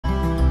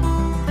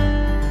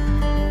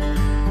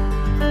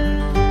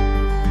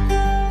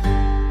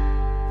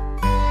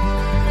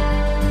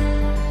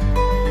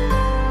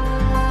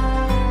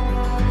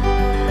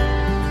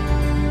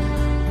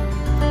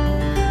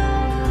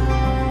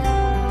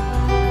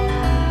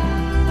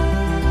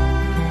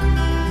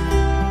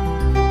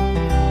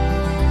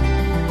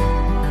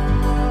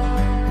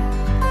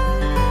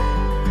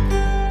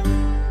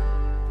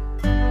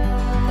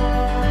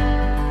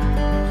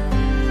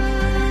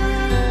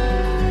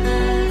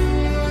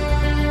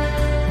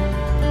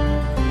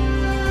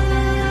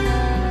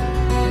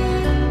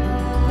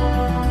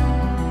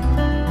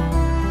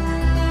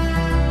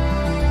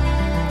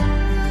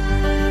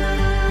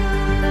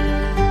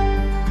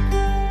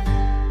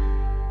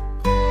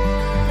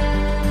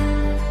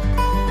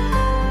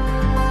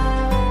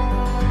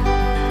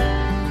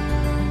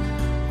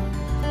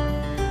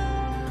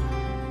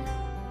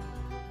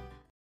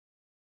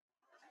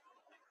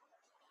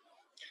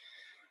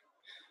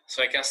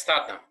So I can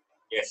start now.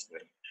 Yes,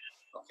 sir.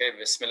 Okay,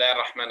 Bismillah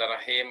ar-Rahman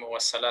ar-Rahim, wa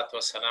salatu wa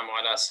salamu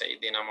ala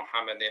Sayyidina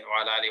Muhammadin wa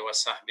ala alihi wa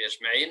sahbihi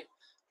ajma'in,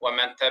 wa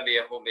man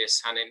tabi'ahu bi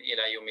ihsanin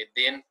ila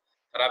yawmiddin.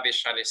 Rabbi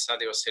shrah li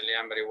sadri wa yassir li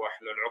amri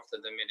wahlul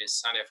 'uqdatan min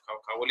lisani yafqahu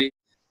qawli.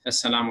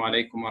 Assalamu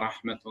alaikum wa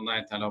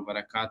rahmatullahi ta'ala wa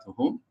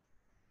barakatuhu.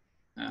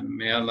 And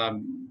may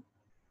Allah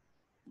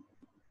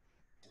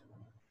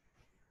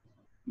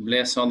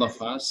bless all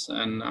of us.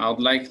 And I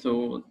would like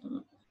to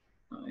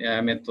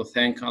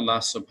thank Allah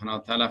subhanahu wa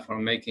ta'ala for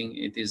making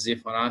it easy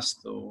for us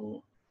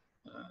to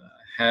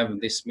have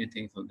this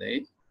meeting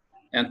today.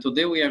 And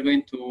today we are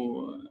going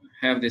to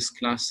have this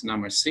class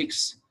number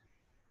 6.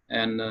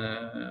 And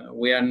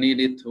we are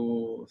needed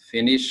to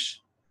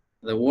finish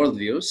the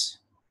worldviews.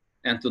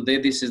 And today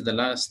this is the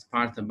last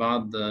part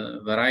about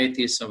the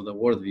varieties of the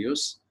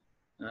worldviews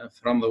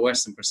from the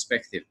Western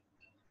perspective.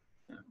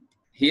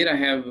 Here I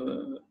have,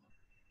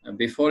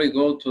 before we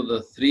go to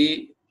the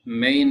 3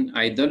 main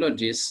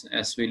ideologies,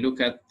 as we look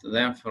at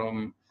them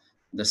from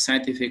the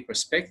scientific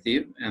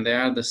perspective, and they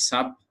are the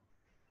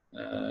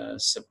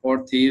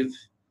supportive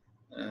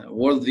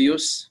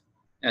worldviews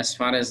as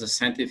far as the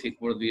scientific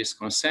worldview is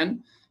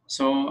concerned.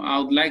 So I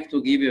would like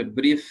to give you a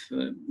brief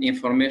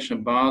information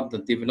about the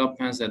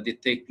developments that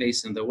did take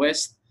place in the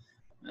West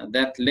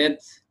that led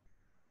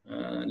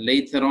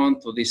later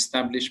on to the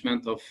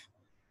establishment of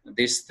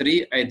these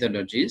 3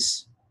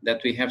 ideologies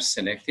that we have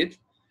selected.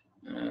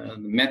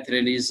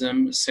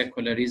 Materialism,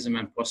 secularism,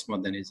 and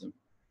postmodernism.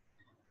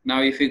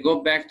 Now, if we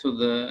go back to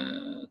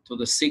the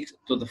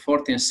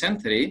 14th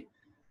century,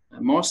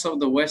 most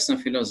of the Western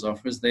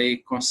philosophers,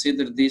 they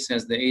consider this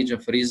as the age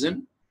of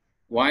reason.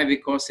 Why?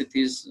 Because it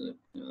is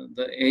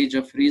the age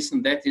of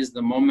reason. That is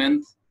the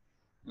moment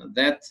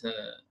that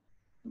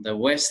the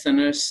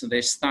Westerners,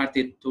 they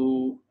started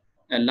to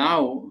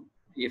allow,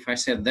 if I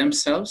said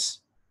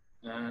themselves,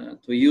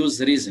 to use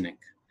reasoning.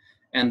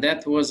 And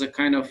that was a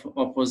kind of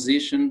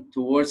opposition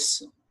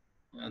towards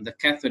the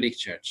Catholic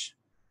Church.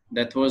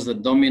 That was the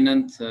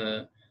dominant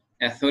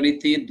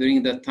authority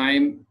during the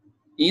time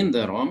in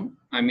the Rome,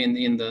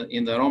 in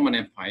the Roman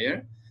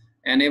Empire,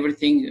 and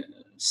everything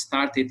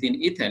started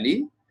in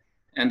Italy.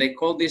 And they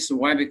call this,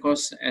 why?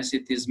 Because as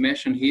it is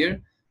mentioned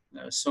here,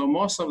 so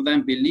most of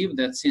them believe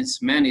that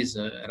since man is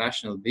a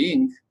rational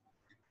being,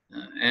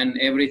 and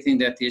everything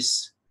that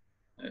is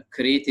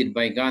created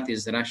by God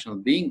is a rational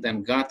being,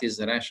 then God is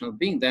a rational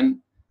being,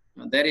 then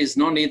there is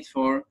no need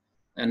for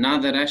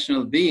another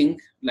rational being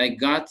like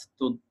God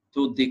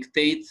to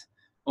dictate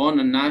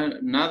on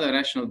another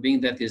rational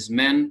being that is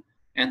man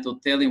and to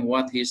tell him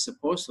what he is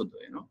supposed to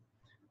do,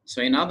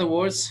 So in other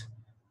words,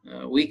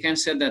 we can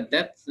say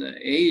that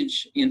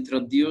age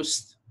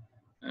introduced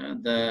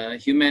the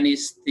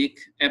humanistic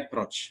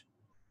approach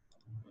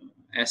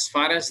as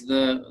far as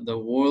the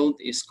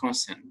world is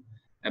concerned,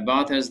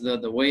 about as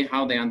the way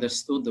how they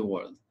understood the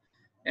world.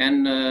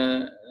 And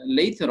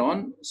later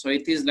on, so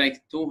it is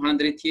like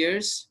 200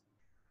 years,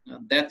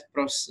 that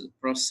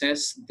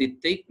process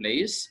did take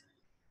place.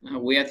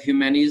 We had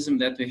humanism,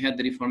 that we had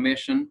the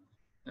Reformation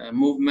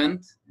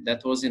movement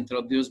that was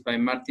introduced by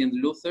Martin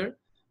Luther,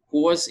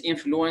 who was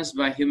influenced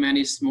by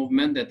humanist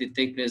movement that did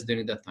take place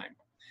during that time.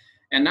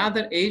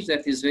 Another age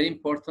that is very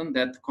important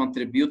that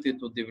contributed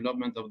to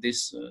development of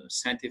this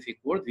scientific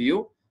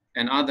worldview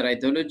and other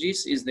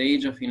ideologies is the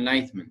age of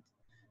enlightenment.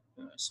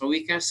 So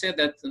we can say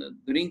that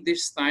during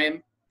this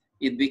time,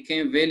 it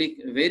became very,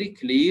 very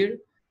clear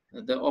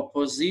the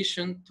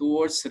opposition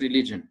towards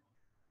religion,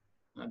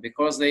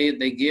 because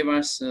they gave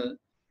us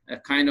a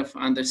kind of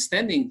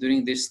understanding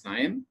during this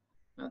time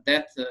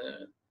that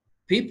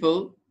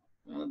people,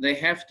 they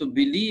have to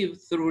believe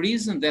through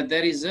reason that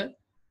there is a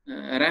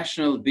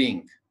rational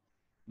being,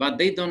 but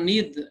they don't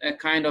need a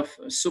kind of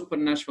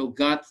supernatural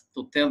God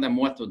to tell them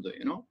what to do,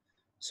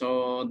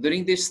 So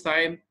during this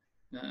time,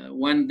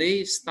 when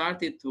they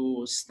started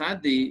to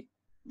study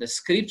the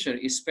scripture,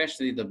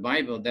 especially the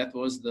Bible, that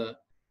was the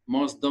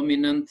most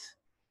dominant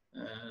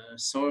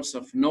source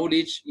of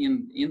knowledge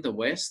in the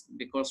West,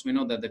 because we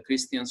know that the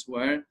Christians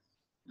were,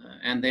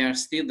 and they are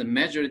still the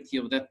majority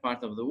of that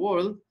part of the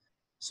world.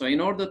 So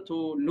in order to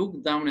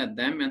look down at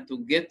them and to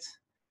get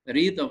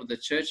rid of the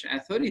church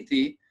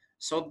authority,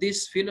 so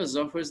these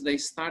philosophers, they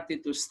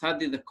started to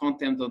study the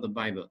content of the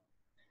Bible.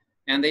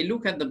 And they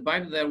look at the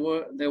Bible,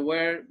 there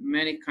were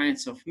many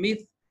kinds of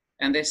myth,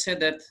 and they said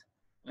that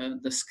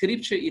the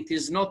scripture, it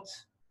is not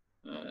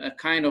a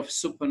kind of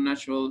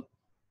supernatural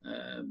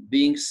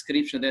being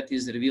scripture that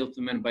is revealed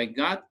to man by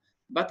God,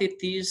 but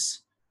it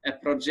is a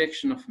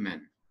projection of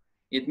man.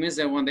 It means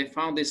that when they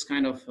found this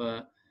kind of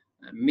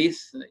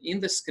myth in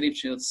the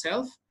scripture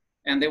itself,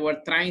 and they were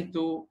trying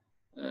to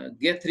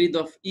get rid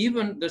of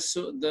even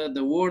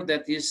the word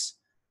that is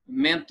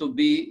meant to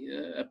be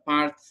a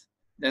part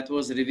that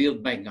was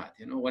revealed by God.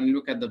 When you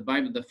look at the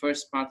Bible, the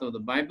first part of the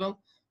Bible,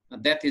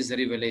 that is the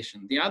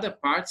revelation. The other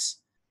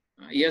parts,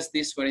 yes,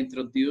 these were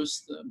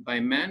introduced by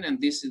man, and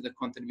this is the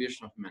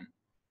contribution of man.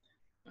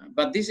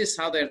 But this is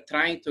how they're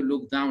trying to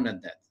look down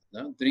at that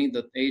during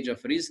the age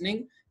of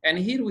reasoning. And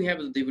here we have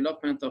the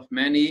development of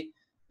many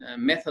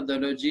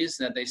methodologies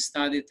that they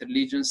studied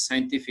religion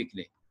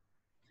scientifically.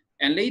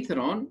 And later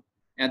on,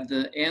 at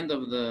the end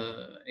of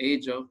the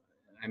age of,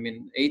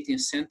 18th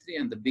century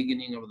and the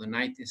beginning of the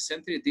 19th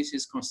century, this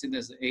is considered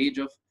as the age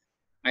of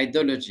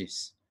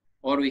ideologies.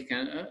 Or we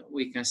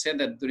can say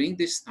that during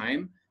this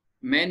time,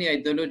 many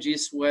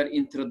ideologies were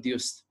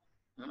introduced.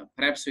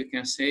 Perhaps we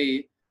can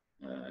say,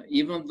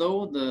 even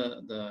though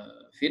the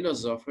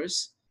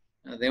philosophers,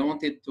 they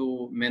wanted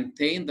to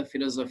maintain the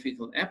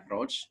philosophical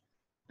approach,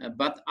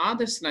 but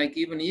others, like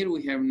even here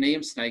we have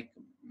names like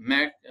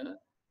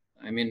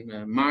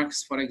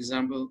Marx, for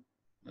example,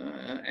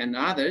 and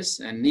others,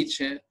 and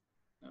Nietzsche.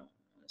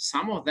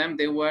 Some of them,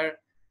 they were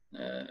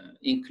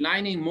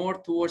inclining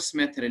more towards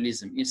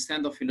materialism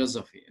instead of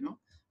philosophy,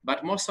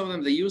 But most of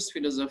them, they used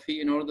philosophy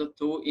in order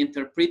to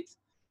interpret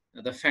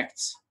the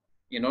facts,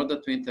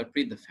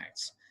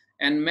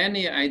 And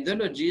many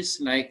ideologies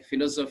like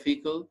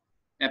philosophical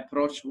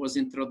approach was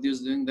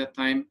introduced during that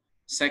time,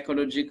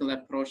 psychological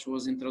approach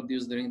was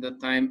introduced during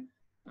that time,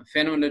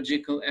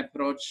 phenomenological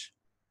approach,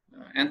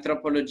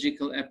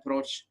 anthropological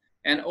approach.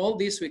 And all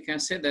this, we can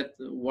say that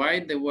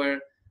while they were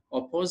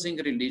opposing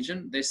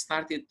religion, they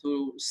started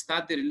to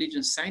study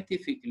religion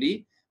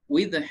scientifically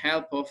with the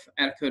help of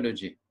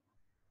archaeology.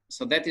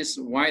 So that is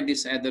why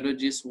these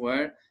ideologies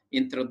were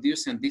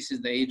introduced, and this is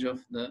the age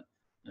of the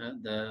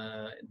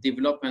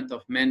development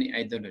of many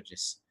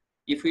ideologies.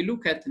 If we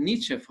look at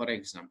Nietzsche, for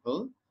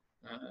example,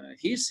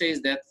 he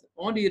says that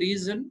only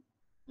reason,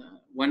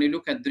 when you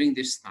look at during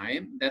this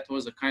time, that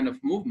was a kind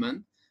of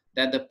movement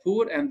that the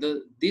poor and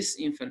the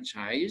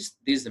disenfranchised,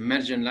 these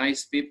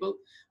marginalized people,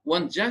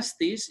 want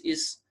justice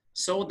is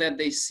so that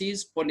they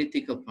seize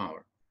political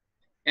power.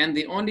 And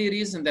the only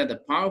reason that the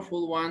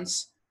powerful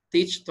ones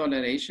teach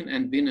toleration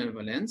and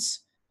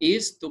benevolence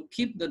is to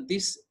keep the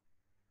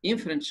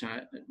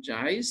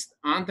disenfranchised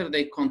under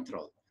their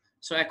control.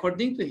 So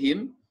according to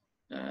him,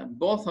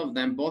 both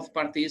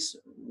parties,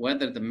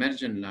 whether the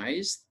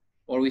marginalized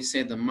or we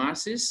say the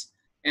masses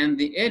and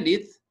the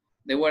elite,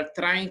 they were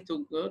trying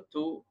to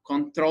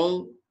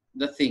control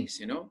the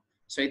things,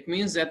 So it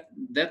means that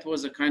that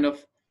was a kind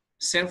of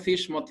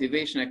selfish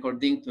motivation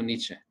according to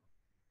Nietzsche.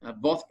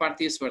 Both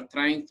parties were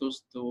trying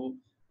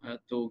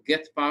to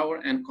get power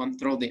and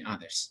control the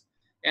others.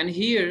 And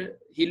here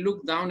he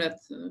looked down at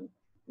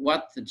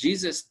what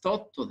Jesus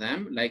taught to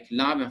them, like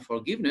love and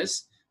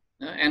forgiveness,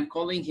 and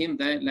calling him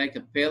like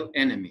a pale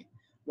enemy.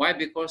 Why?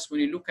 Because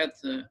when you look at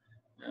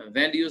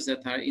values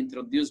that are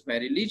introduced by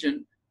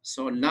religion,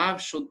 so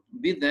love should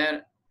be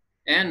there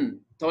and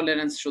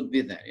tolerance should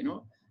be there,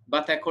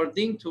 But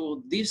according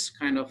to this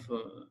kind of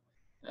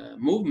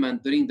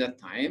movement during that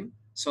time,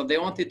 so they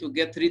wanted to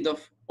get rid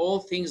of all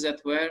things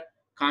that were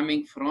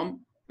coming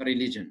from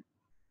religion.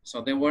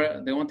 So they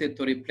wanted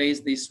to replace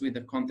this with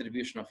the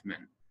contribution of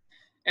man.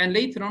 And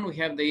later on, we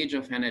have the age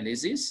of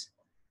analysis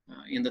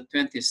in the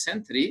 20th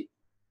century,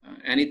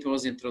 and it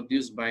was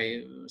introduced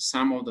by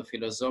some of the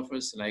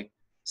philosophers like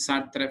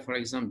Sartre, for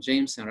example,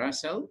 James and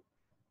Russell.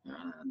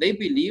 They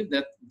believe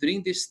that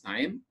during this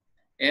time,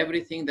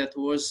 everything that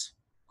was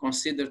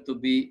considered to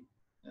be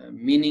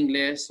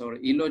meaningless or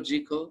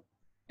illogical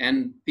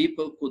and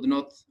people could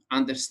not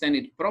understand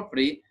it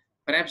properly,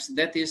 perhaps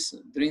that is,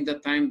 during the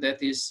time,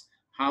 that is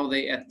how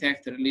they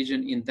attacked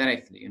religion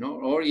indirectly,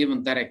 or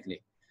even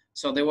directly.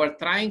 So they were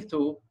trying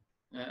to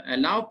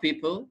allow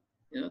people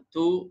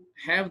to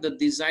have the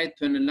desire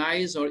to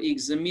analyze or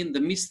examine the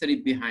mystery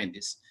behind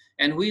this.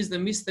 And who is the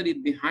mystery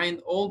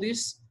behind all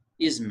this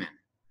is man.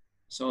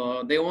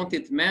 So they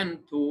wanted man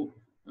to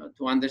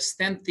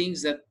understand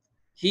things that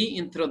he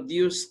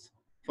introduced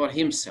for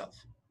himself.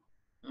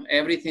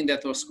 Everything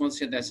that was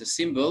considered as a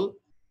symbol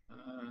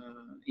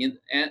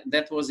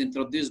that was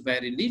introduced by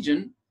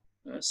religion.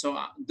 So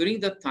during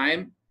that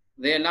time,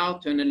 they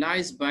allowed to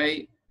analyze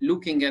by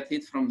looking at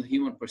it from the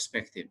human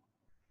perspective.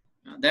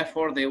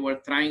 Therefore, they were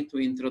trying to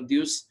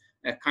introduce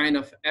a kind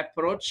of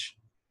approach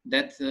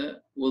that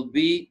will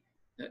be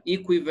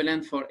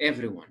equivalent for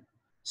everyone.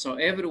 So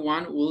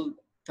everyone will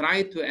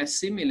try to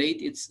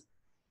assimilate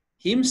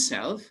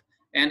himself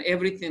and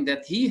everything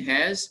that he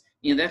has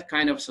in that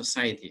kind of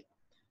society.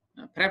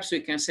 Perhaps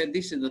we can say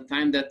this is the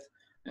time that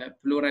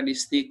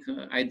pluralistic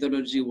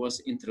ideology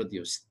was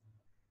introduced.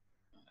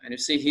 And you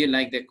see here,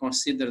 like they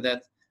consider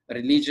that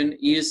religion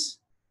is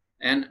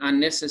an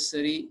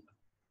unnecessary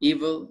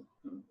evil.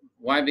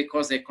 Why?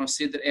 Because they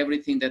consider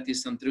everything that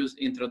is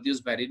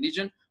introduced by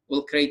religion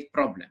will create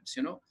problems,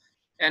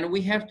 And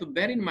we have to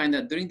bear in mind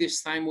that during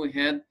this time we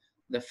had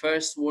the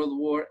First World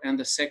War and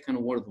the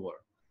Second World War.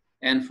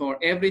 And for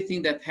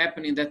everything that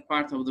happened in that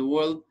part of the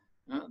world,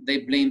 they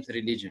blamed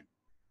religion.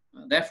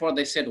 Therefore,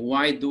 they said,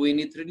 why do we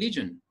need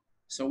religion?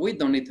 So we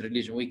don't need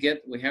religion.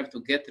 We have to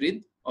get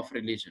rid of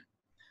religion.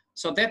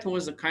 So that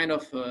was a kind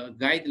of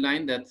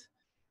guideline that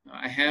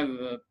I have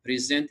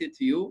presented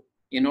to you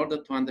in order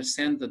to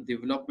understand the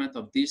development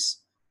of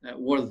these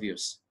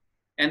worldviews.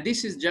 And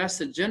this is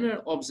just a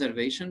general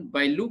observation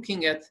by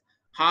looking at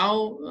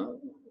how,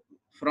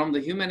 from the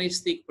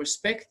humanistic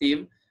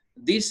perspective,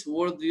 these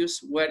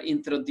worldviews were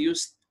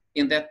introduced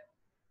in that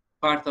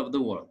part of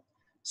the world.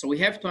 So we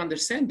have to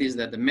understand this,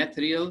 that the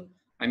material,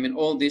 I mean,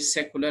 all these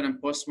secular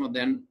and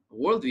postmodern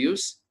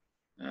worldviews,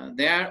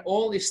 they are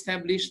all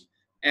established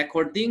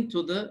according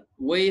to the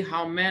way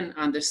how man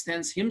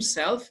understands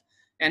himself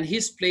and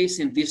his place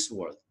in this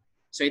world.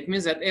 So it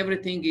means that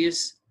everything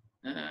is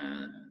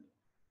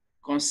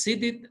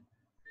considered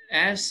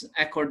as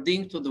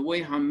according to the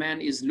way how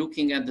man is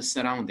looking at the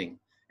surrounding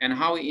and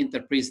how he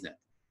interprets that.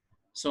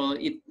 So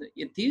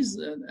it is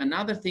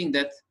another thing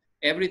that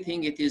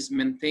everything it is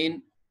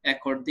maintained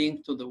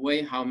according to the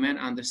way how man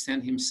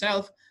understands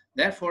himself.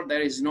 Therefore,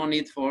 there is no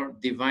need for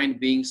divine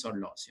beings or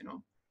laws, you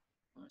know.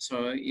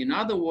 So in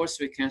other words,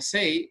 we can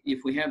say,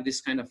 if we have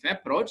this kind of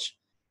approach,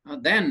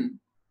 then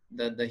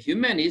the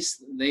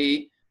humanists,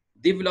 they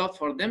develop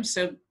for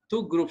themselves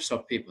two groups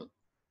of people.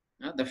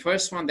 The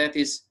first one that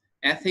is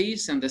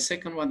atheist, and the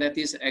second one that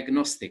is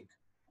agnostic.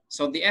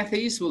 So the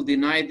atheist will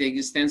deny the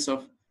existence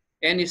of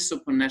any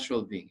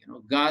supernatural being, you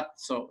know, God.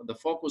 So the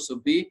focus will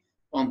be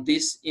on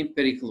this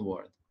empirical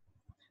world.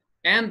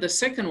 And the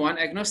second one,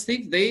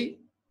 agnostic, they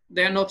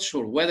are not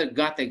sure whether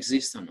God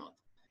exists or not.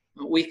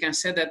 We can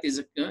say that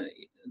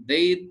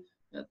they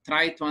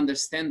try to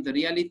understand the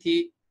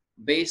reality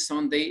based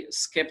on the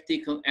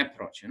skeptical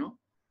approach, you know.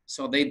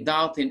 So they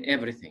doubt in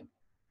everything.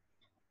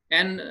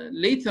 And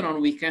later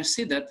on, we can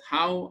see that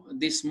how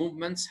these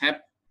movements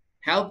have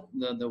helped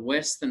the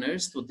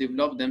Westerners to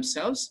develop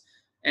themselves.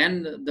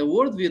 And the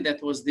worldview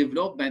that was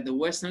developed by the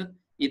Westerners,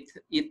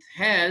 it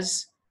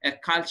has a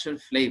cultural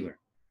flavor.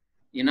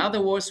 In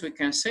other words, we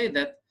can say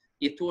that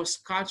it was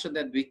culture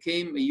that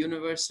became a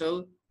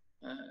universal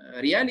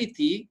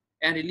reality,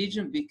 and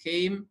religion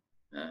became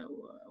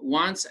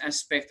one's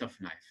aspect of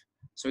life.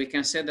 So we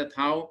can say that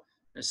how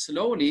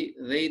slowly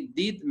they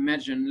did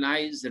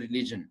marginalize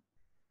religion.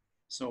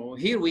 So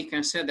here we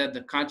can say that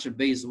the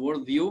culture-based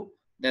worldview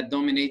that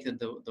dominated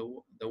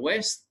the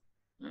West,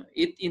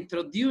 it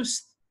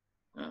introduced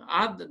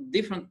other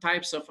different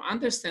types of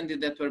understanding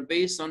that were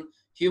based on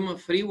human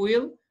free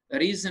will,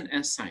 reason,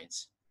 and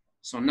science.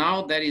 So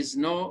now there is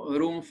no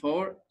room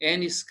for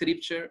any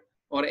scripture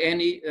or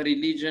any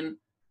religion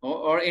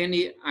or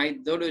any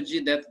ideology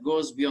that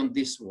goes beyond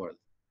this world.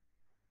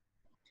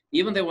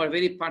 Even they were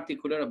very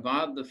particular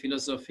about the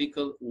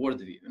philosophical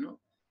worldview, you know.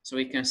 So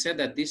we can say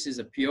that this is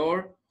a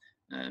pure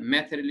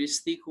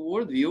materialistic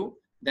worldview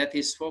that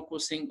is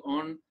focusing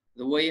on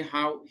the way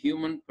how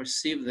humans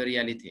perceive the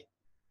reality.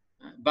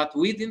 But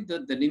within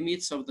the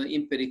limits of the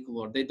empirical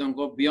world, they don't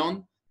go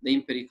beyond the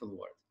empirical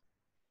world.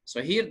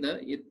 So here,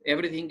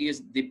 everything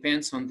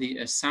depends on the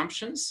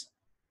assumptions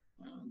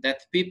that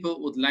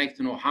people would like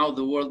to know how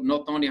the world,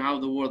 not only how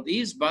the world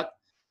is, but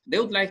they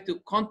would like to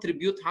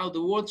contribute how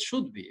the world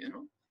should be, you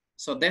know.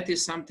 So that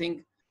is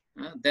something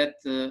that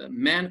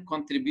man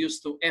contributes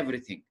to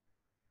everything.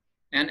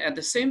 And at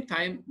the same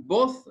time,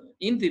 both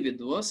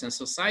individuals and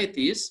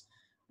societies,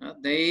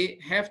 they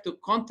have to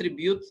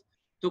contribute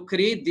to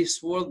create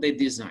this world they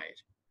desire.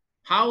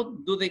 How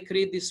do they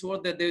create this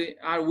world that they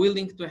are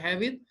willing to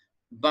have it?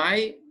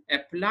 By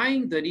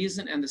applying the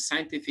reason and the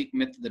scientific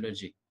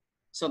methodology.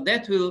 So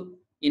that will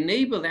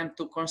enable them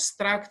to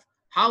construct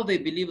how they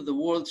believe the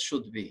world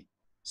should be.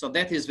 So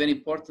that is very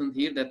important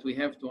here, that we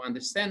have to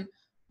understand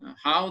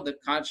how the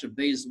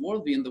culture-based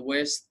worldview in the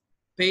West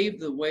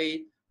paved the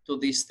way to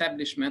the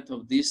establishment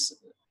of this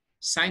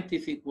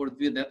scientific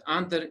worldview, that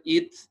under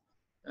it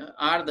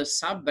are the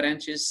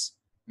sub-branches: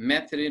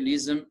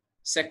 materialism,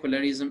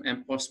 secularism,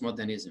 and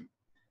postmodernism.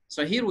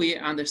 So here we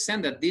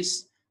understand that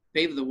this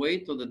paved the way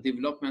to the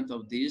development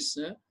of these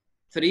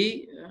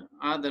three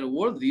other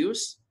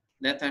worldviews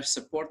that are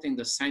supporting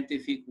the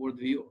scientific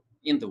worldview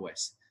in the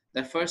West.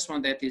 The first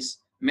one, that is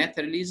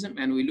materialism,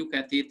 and we look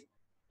at it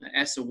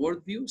as a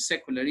worldview: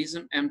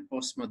 secularism and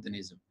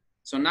postmodernism.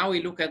 So now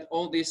we look at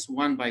all this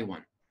one by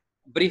one,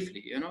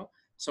 briefly, you know.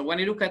 So when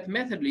you look at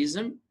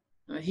materialism,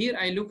 here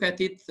I look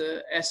at it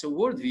as a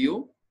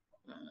worldview.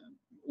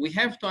 We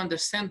have to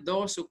understand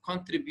those who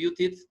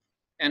contributed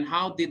and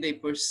how did they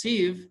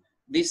perceive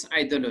this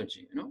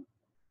ideology, you know,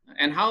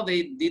 and how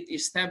they did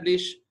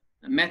establish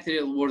a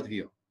material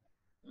worldview.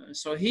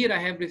 So here I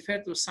have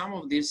referred to some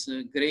of these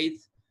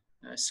great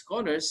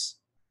scholars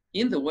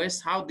in the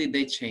West. How did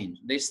they change?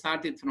 They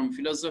started from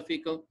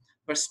philosophical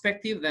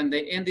perspective, then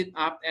they ended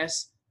up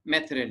as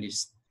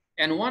materialists.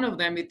 And one of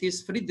them, it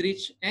is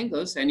Friedrich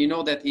Engels, and you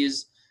know that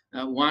he's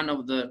one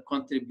of the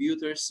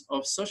contributors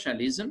of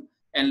socialism,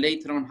 and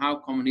later on how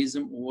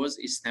communism was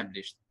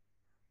established.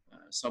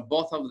 So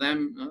both of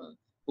them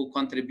who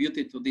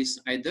contributed to this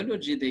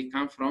ideology, they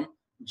come from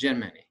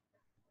Germany.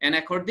 And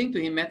according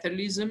to him,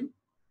 materialism,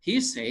 he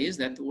says,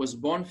 that was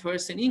born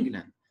first in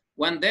England.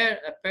 When there,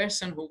 a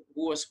person who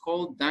was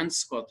called Duns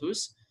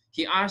Scotus,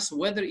 he asked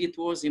whether it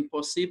was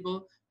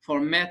impossible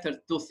for matter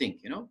to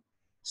think, you know.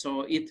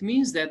 So it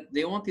means that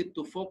they wanted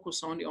to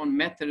focus only on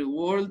material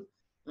world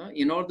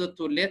in order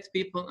to let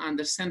people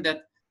understand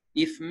that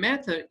if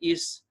matter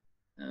is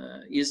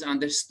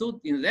understood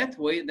in that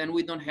way, then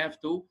we don't have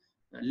to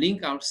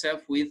link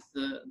ourselves with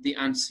the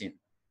unseen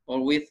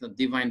or with the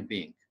divine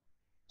being.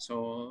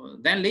 So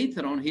then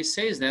later on, he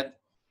says that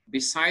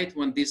Besides,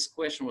 when this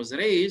question was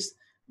raised,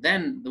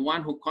 then the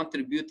one who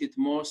contributed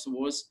most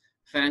was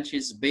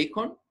Francis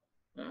Bacon.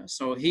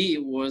 So he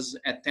was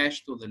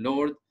attached to the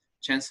Lord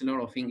Chancellor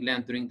of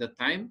England during the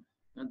time,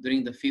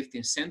 during the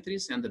 15th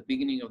centuries and the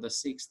beginning of the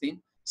 16th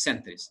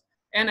centuries.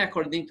 And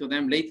according to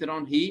them, later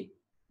on, he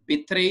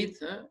betrayed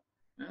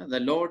the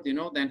Lord,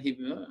 then he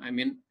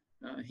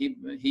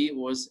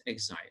was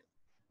exiled.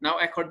 Now,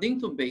 according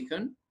to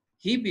Bacon,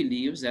 he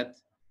believes that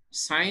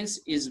science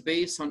is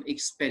based on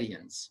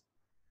experience.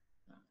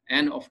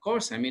 And of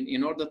course,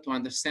 in order to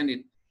understand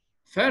it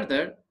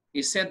further,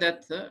 he said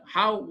that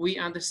how we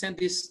understand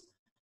this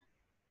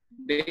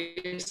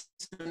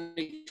based on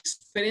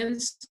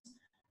experience,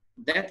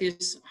 that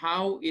is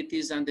how it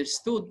is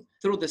understood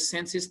through the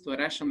senses to a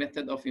rational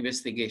method of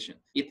investigation.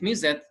 It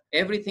means that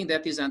everything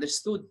that is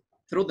understood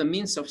through the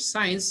means of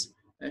science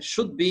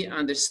should be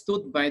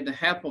understood by the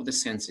help of the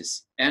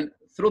senses. And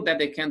through that,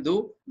 they can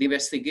do the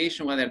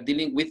investigation when they're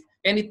dealing with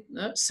any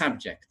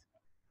subject.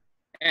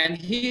 And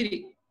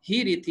here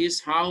it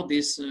is how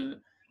this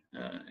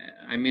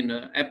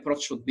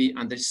approach should be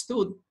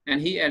understood.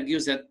 And he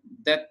argues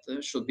that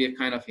should be a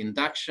kind of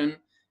induction,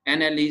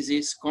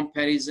 analysis,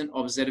 comparison,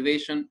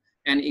 observation,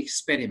 and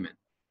experiment.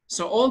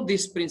 So all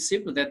these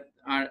principles that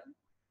are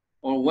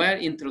or were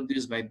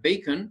introduced by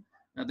Bacon,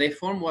 they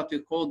form what we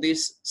call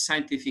this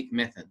scientific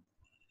method.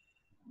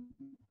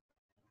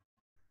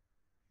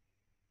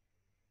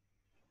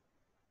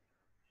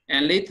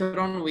 And later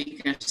on, we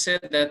can say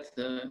that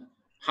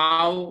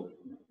how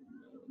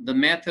the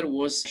matter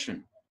was,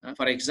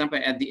 for example,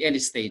 at the early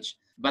stage.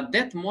 But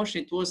that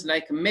motion, it was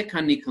like a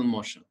mechanical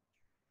motion.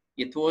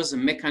 It was a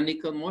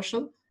mechanical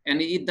motion,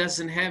 and it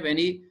doesn't have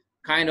any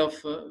kind of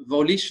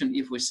volition,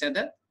 if we say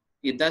that.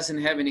 It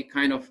doesn't have any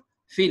kind of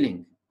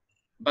feeling.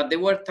 But they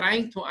were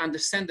trying to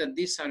understand that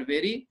these are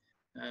very,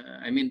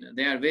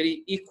 they are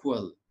very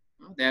equal.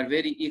 They are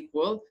very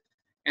equal.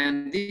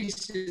 And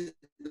this is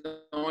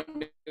the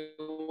only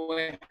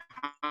way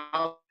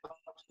how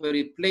to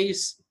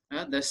replace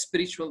the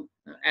spiritual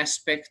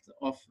aspect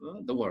of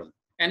the world.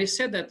 And he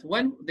said that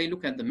when they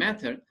look at the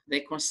matter,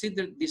 they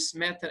consider this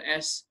matter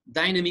as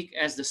dynamic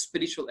as the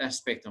spiritual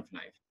aspect of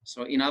life.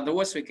 So in other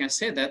words, we can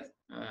say that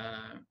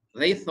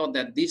they thought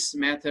that this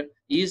matter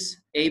is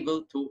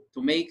able to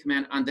make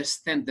man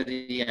understand the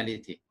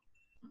reality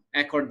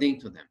according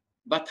to them.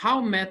 But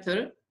how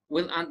man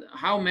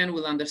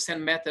will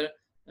understand matter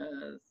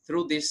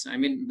through this,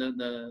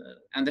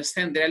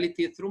 understand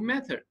reality through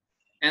matter.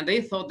 And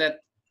they thought that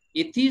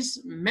it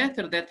is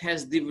matter that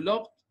has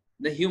developed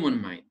the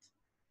human mind.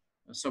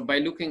 So by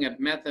looking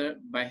at matter,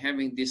 by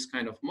having this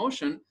kind of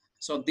motion,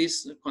 so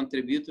this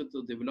contributed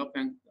to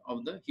development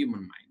of the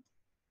human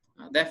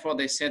mind. Therefore,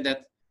 they said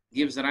that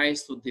gives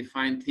rise to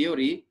defined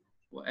theory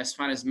as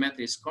far as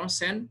matter is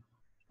concerned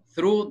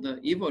through the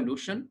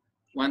evolution.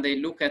 When they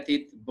look at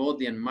it,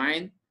 body and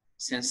mind,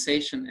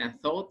 sensation and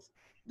thought,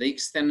 the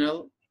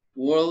external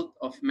world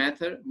of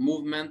matter,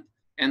 movement,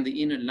 and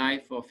the inner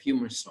life of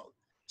human soul.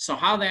 So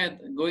how they're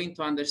going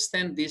to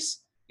understand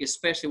this,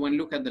 especially when you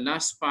look at the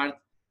last part,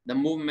 the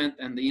movement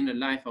and the inner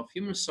life of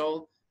human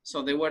soul.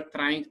 So they were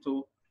trying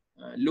to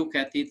look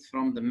at it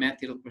from the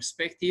material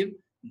perspective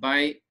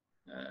by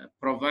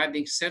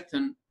providing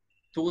certain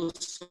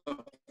tools of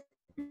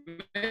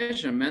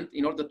measurement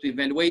in order to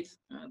evaluate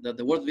the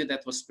worldview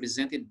that was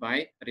presented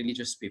by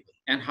religious people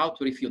and how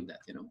to refute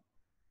that,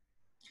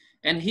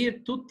 And here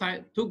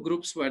two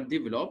groups were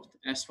developed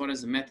as far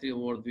as the material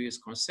worldview is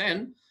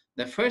concerned.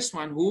 The first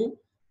one who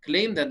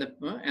claimed that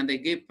and they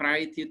gave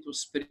priority to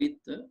spirit,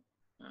 to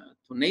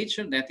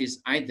nature, that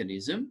is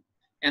idealism.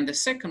 And the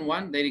second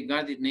one, they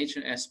regarded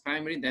nature as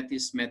primary, that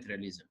is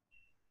materialism.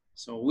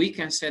 So we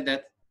can say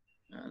that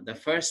the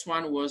first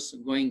one was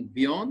going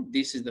beyond,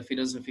 this is the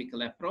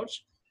philosophical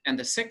approach. And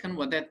the second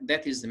one,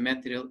 that is the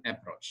material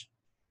approach.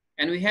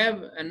 And we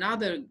have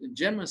another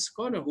German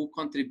scholar who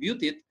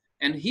contributed,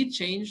 and he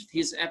changed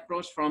his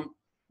approach from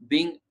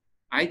being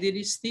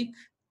idealistic,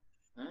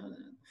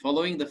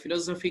 following the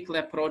philosophical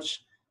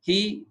approach.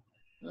 He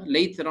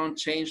later on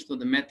changed to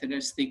the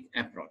materialistic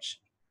approach.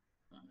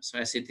 So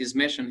as it is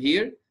mentioned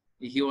here,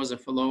 he was a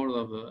follower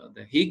of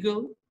the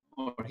Hegel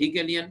or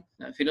Hegelian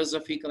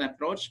philosophical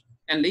approach.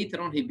 And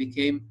later on, he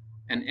became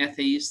an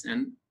atheist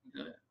and,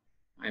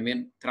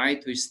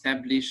 tried to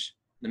establish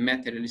the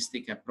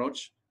materialistic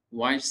approach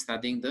while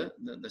studying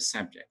the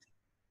subject.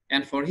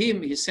 And for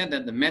him, he said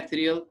that the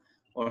material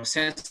or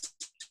sense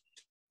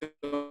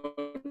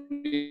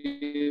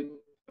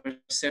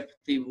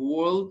perceptive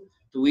world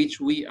to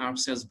which we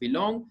ourselves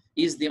belong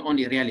is the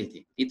only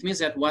reality. It means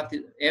that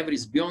whatever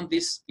is beyond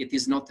this, it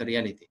is not a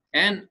reality.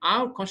 And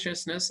our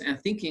consciousness and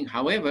thinking,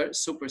 however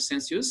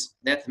supersensuous,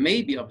 that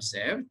may be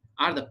observed,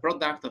 are the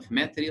product of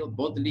material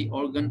bodily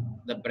organ,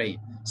 the brain.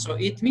 So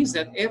it means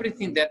that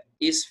everything that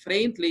is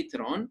framed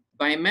later on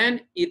by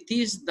man, it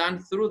is done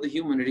through the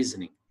human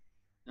reasoning.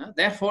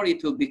 Therefore,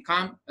 it will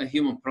become a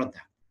human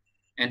product.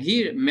 And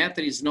here,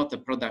 matter is not a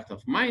product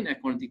of mind,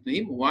 according to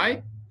him.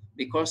 Why?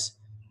 Because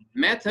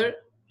matter,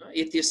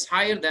 it is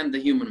higher than the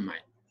human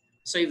mind.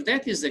 So if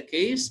that is the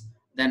case,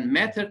 then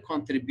matter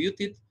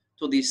contributed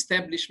to the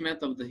establishment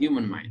of the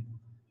human mind.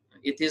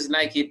 It is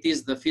like it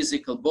is the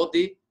physical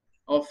body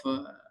of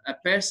a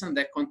person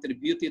that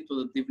contributed to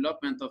the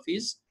development of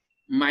his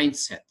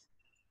mindset.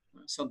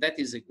 So that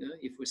is,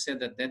 if we say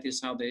that that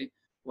is how they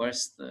were,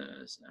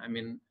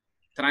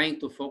 trying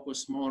to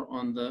focus more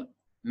on the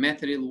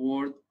material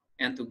world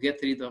and to get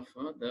rid of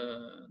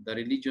the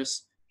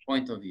religious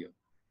point of view.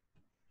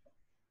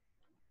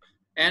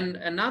 And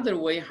another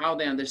way how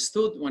they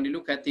understood, when you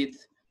look at it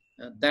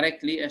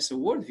directly as a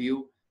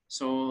worldview,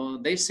 so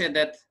they said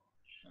that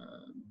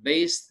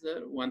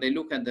when they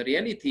look at the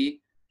reality,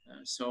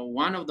 so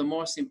one of the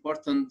most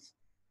important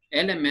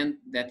element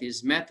that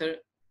is matter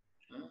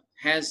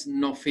has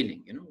no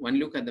feeling. You know, when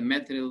you look at the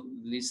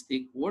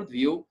materialistic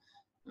worldview,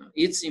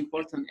 its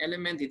important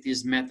element, it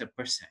is matter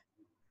per se.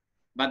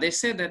 But they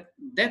say that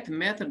that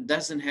matter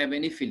doesn't have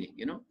any feeling,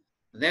 you know,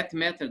 that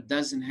matter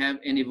doesn't have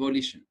any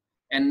volition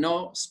and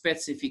no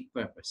specific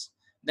purpose.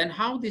 Then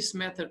how this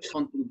matter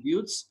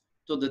contributes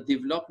to the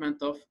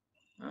development of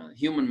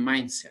human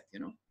mindset, you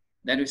know,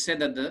 that we say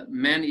that the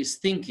man is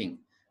thinking,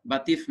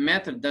 but if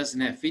matter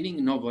doesn't have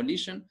feeling, no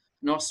volition,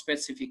 no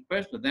specific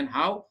purpose, then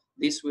how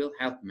this will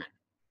help man.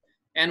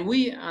 And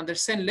we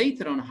understand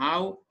later on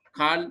how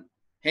Karl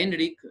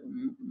Heinrich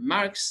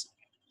Marx,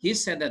 he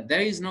said that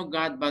there is no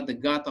God but the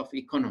God of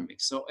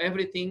economics. So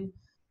everything,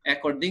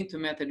 according to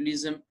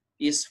materialism,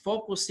 is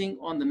focusing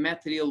on the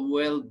material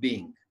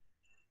well-being.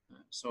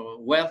 So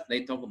wealth,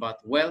 they talk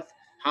about wealth,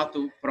 how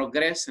to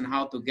progress and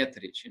how to get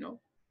rich, you know.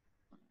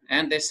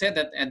 And they said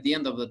that at the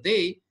end of the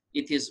day,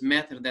 it is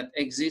matter that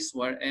exists,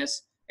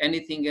 whereas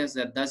anything else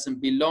that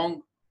doesn't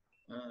belong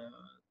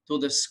to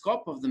the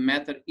scope of the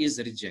matter is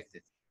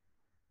rejected.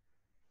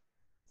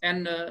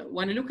 And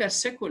when you look at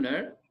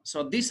secular,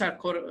 so these are,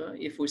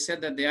 if we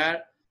said that they are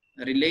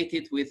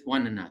related with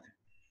one another.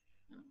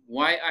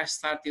 Why I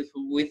started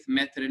with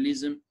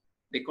materialism?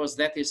 Because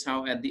that is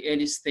how at the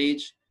early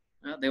stage,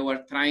 they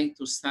were trying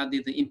to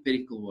study the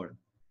empirical world.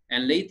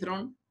 And later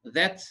on,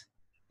 that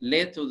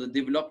led to the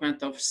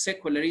development of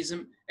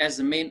secularism as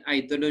the main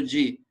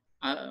ideology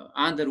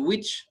under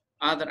which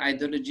other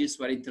ideologies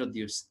were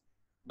introduced.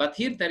 But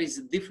here there is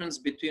a difference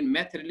between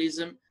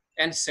materialism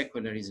and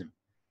secularism.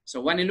 So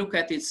when you look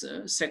at its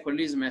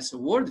secularism as a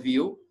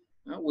worldview,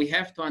 we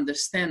have to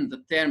understand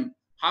the term,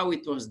 how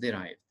it was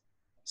derived.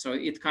 So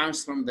it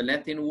comes from the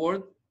Latin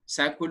word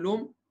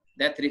saculum,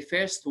 that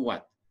refers to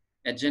what?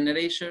 A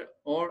generation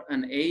or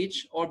an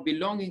age or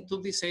belonging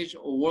to this age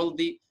or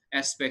worldly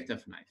aspect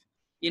of life.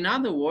 In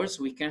other words,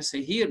 we can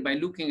say here, by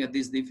looking at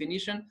this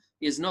definition,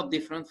 is not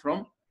different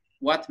from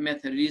what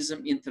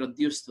materialism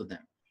introduced to them.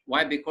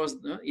 Why? Because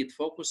it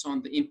focuses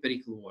on the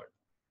empirical world.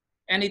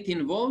 And it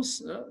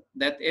involves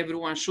that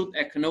everyone should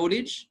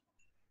acknowledge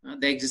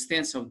the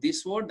existence of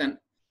this world and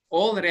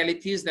all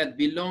realities that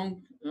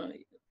belong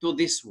to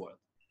this world.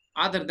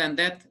 Other than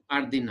that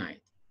are denied.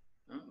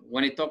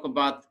 When I talk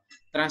about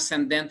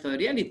transcendental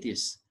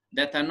realities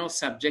that are not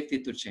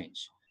subjected to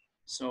change.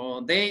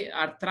 So they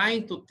are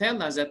trying to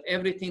tell us that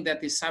everything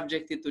that is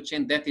subjected to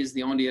change, that is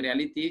the only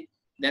reality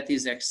that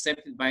is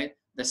accepted by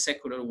the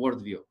secular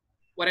worldview.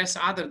 Whereas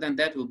other than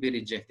that will be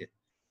rejected.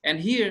 And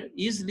here,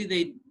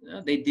 easily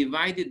they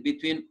divided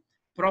between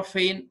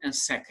profane and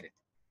sacred.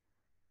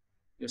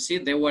 You see,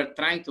 they were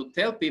trying to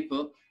tell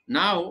people,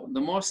 now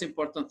the most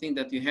important thing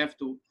that you have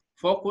to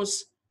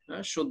focus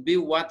should be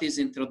what is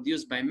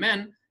introduced by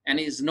man and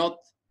is not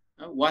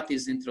what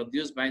is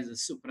introduced by the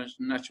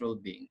supernatural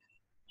being.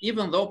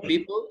 Even though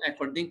people,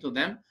 according to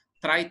them,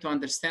 try to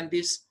understand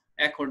this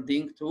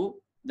according to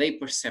their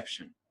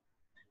perception.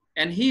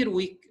 And here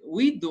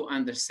we do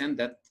understand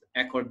that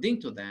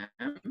according to them,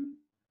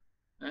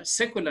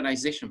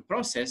 secularization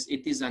process,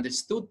 it is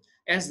understood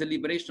as the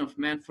liberation of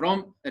man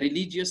from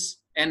religious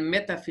and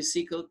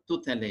metaphysical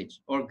tutelage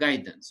or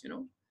guidance, you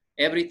know,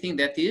 everything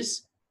that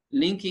is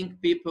linking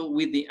people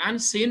with the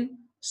unseen.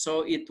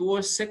 So it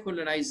was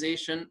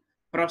secularization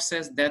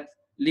process that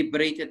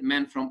liberated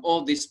man from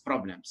all these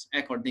problems,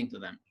 according to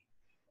them.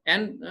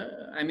 And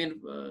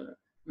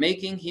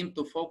making him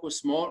to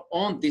focus more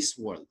on this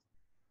world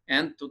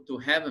and to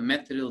have a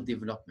material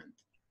development.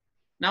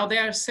 Now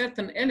there are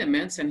certain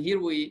elements, and here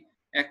we,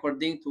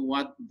 according to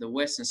what the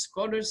Western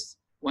scholars,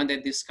 when they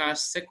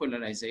discuss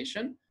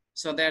secularization,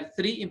 so there are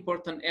three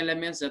important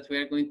elements that we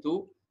are going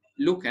to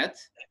look at.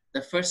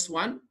 The first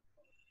one,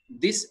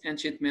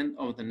 disenchantment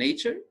of the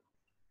nature.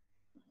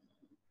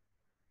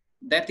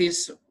 That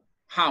is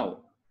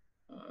how,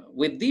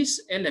 with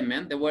this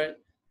element, they were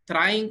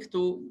trying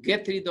to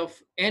get rid of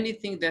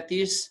anything that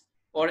is,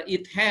 or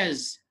it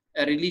has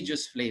a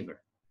religious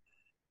flavor.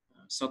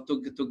 So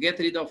to get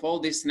rid of all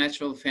these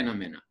natural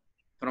phenomena.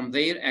 From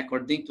there,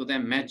 according to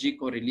them,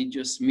 magic or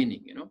religious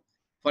meaning, you know.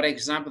 For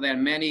example, there are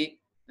many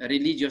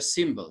religious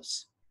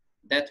symbols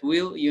that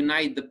will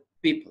unite the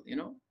people, you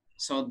know.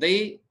 So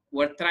they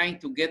were trying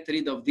to get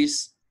rid of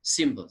these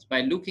symbols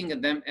by looking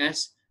at them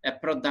as a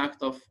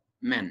product of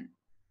man.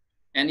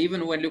 And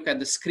even when you look at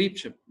the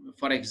scripture,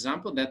 for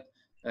example, that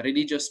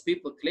religious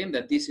people claim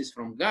that this is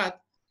from God,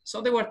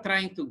 so they were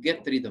trying to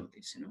get rid of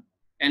this, you know.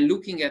 and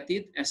looking at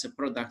it as a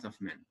product of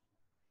man.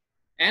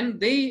 And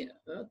they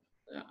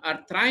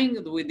are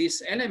trying with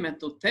this element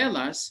to tell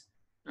us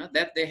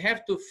that they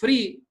have to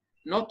free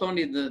not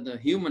only the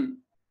human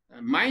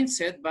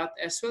mindset, but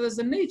as well as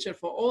the nature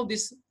for all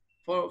this,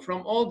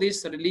 from all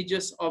these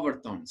religious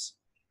overtones.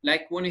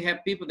 Like when you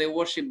have people, they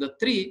worship the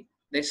tree,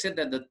 they said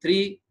that the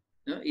tree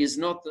is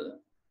not,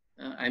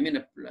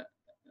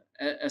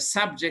 a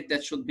subject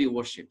that should be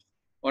worshipped,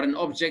 or an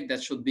object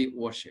that should be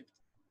worshipped.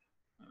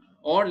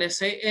 Or let's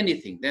say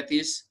anything that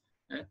is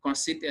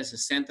considered as a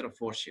center of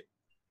worship.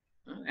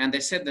 And they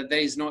said that there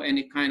is no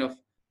any kind of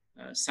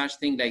such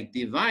thing like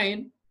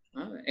divine.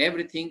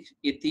 Everything,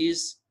 it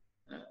is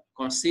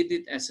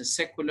considered as a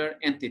secular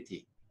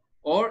entity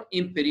or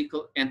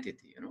empirical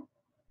entity, you know.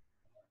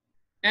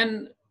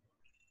 And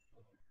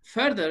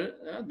further,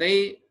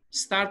 they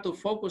start to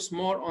focus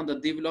more on the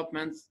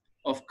development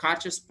of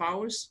conscious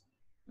powers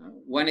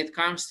when it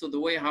comes to the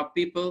way how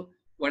people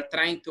were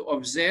trying to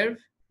observe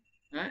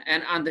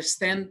and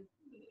understand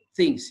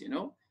things, you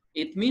know.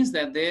 It means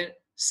that their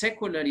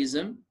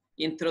secularism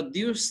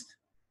introduced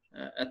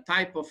a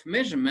type of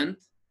measurement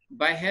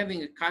by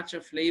having a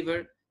culture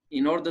flavor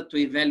in order to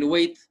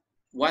evaluate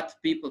what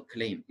people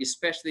claim,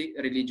 especially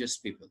religious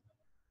people.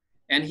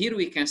 And here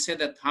we can say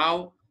that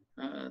how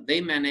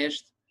they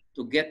managed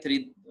to get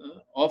rid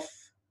of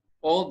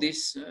all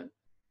this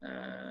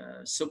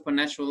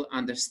supernatural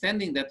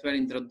understanding that were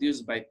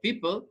introduced by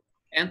people,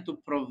 and to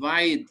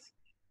provide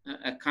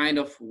a kind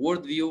of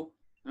worldview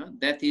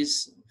that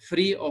is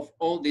free of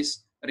all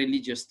these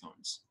religious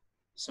tones.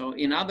 So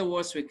in other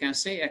words, we can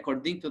say,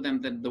 according to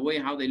them, that the way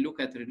how they look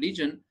at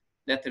religion,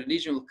 that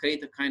religion will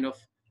create a kind of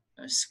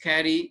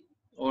scary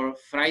or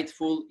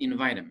frightful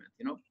environment,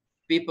 you know,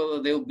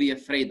 people they will be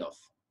afraid of.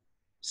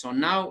 So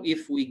now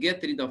if we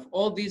get rid of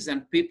all these,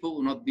 then people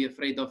will not be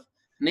afraid of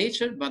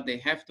nature, but they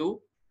have to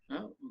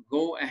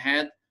go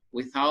ahead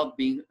without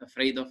being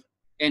afraid of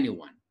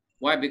anyone.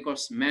 Why?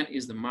 Because man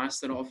is the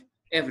master of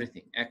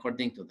everything,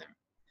 according to them.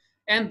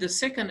 And the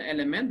second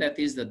element, that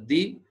is the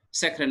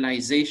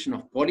desacralization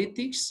of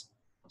politics.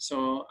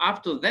 So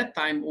up to that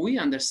time, we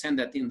understand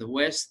that in the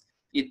West,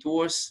 it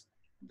was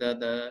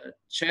the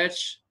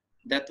church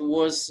that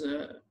was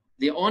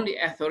the only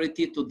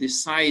authority to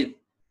decide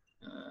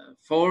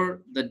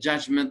for the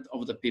judgment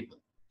of the people.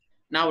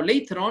 Now,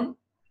 later on,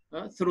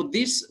 through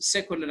this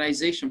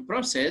secularization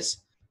process,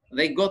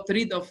 they got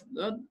rid of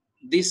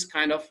this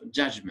kind of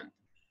judgment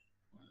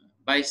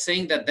by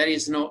saying that there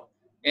is no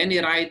any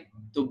right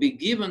to be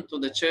given to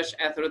the church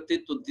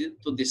authority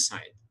to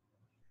decide.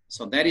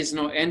 So there is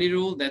no any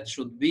rule that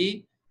should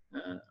be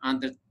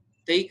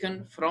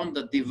undertaken from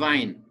the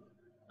divine.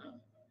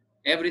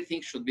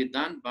 Everything should be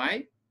done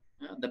by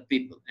the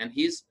people and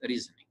his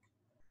reasoning.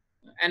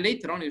 And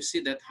later on, you see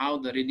that how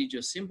the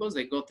religious symbols,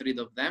 they got rid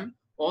of them,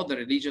 or the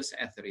religious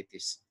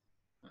authorities.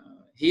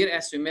 Here,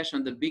 as we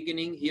mentioned at the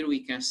beginning, here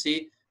we can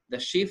see the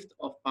shift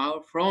of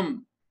power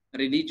from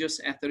religious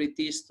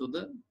authorities to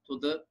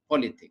the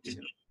politics.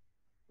 You know.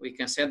 We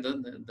can say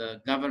that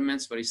the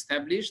governments were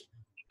established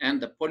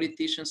and the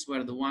politicians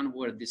were the ones who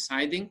were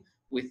deciding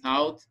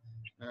without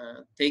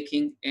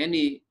taking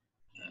any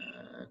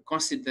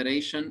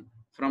consideration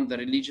from the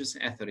religious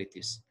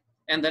authorities.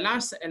 And the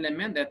last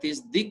element, that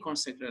is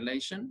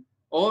deconsecration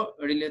or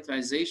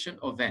relativization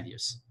of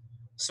values.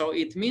 So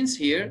it means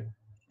here,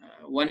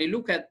 when you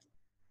look at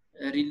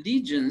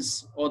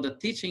religions or the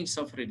teachings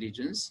of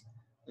religions,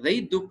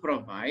 they do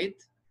provide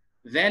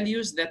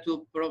values that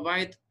will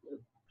provide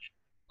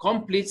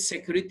complete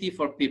security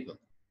for people.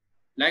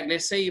 Like,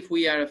 let's say, if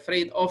we are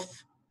afraid of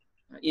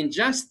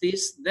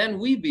injustice, then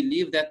we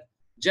believe that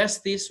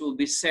justice will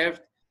be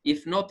served,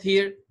 if not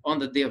here, on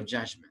the day of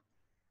judgment.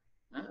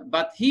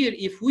 But here,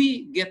 if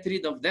we get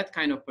rid of that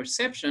kind of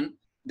perception,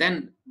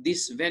 then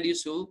these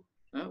values will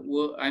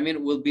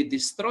be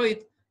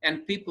destroyed,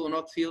 and people will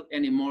not feel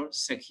any more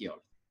secure.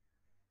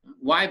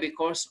 Why?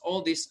 Because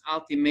all these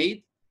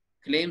ultimate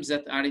claims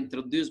that are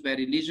introduced by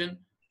religion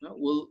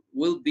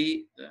will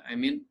be,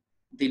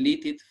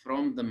 deleted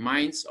from the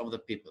minds of the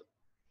people.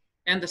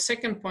 And the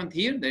second point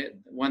here,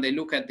 when they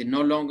look at the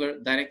no longer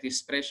direct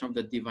expression of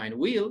the divine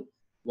will,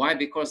 why?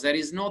 Because there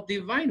is no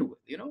divine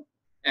will, you know.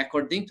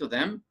 According to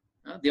them,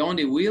 the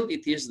only will,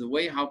 it is the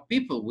way how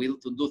people will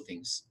to do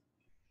things.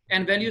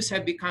 And values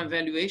have become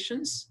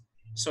valuations.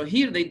 So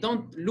here they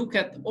don't look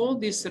at all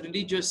these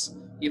religious,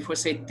 if we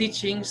say,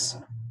 teachings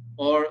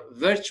or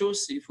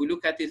virtues, if we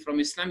look at it from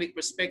Islamic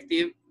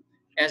perspective,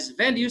 as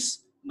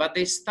values, but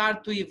they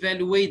start to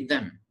evaluate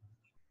them,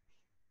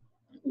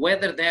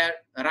 whether they're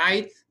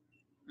right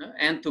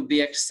and to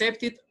be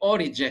accepted or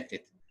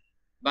rejected.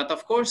 But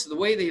of course, the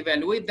way they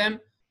evaluate them,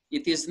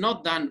 it is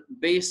not done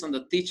based on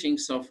the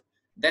teachings of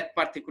that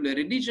particular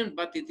religion,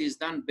 but it is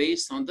done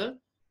based on the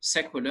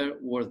secular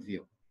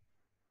worldview.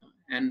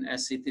 And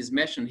as it is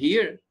mentioned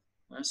here,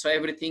 so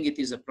everything, it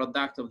is a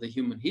product of the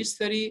human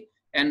history,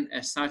 and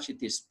as such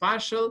it is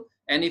partial,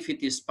 and if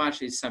it is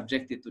partial, it's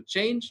subjected to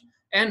change.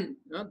 And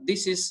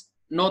this is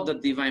not the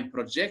divine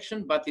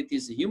projection, but it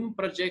is a human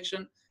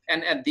projection,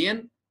 and at the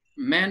end,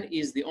 man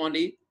is the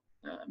only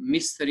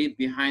mystery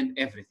behind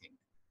everything.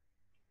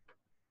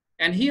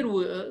 And here,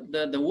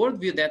 the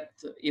worldview that,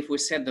 if we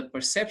said the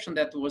perception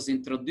that was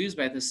introduced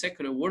by the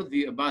secular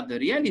worldview about the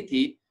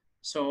reality,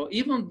 so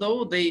even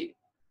though they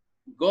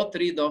got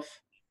rid of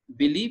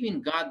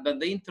believing God, but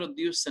they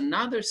introduced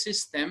another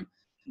system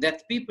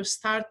that people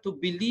start to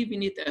believe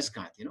in it as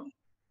God, you know.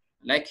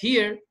 Like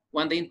here,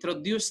 when they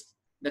introduced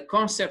the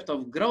concept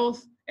of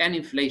growth and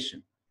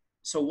inflation.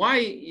 So why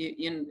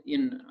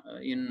in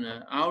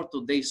our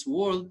today's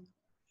world,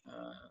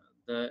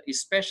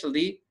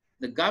 especially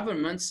the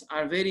governments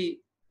are very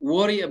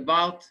worried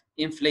about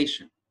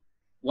inflation.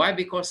 Why?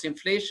 Because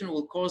inflation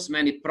will cause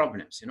many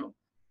problems, you know.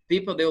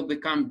 People, they will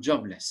become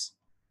jobless.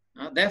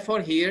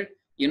 Therefore here,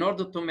 in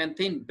order to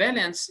maintain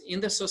balance in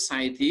the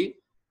society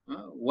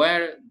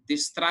where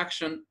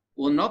destruction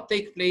will not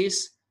take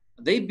place,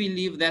 they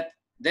believe that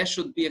there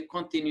should be a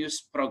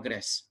continuous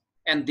progress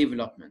and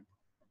development.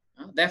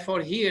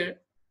 Therefore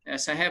here,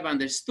 as I have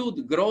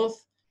understood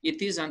growth,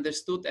 it is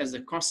understood as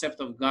the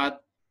concept of God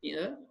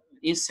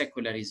in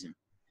secularism.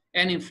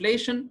 And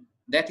inflation,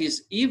 that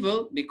is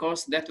evil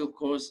because that will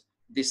cause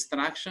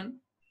destruction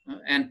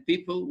and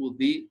people will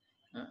be,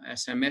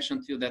 as I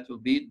mentioned to you, that will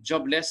be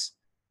jobless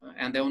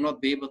and they will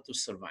not be able to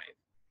survive.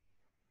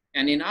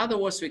 And in other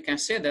words, we can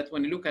say that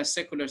when you look at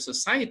secular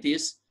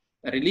societies,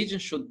 religion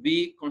should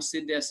be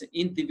considered as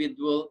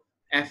individual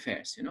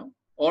affairs, you know,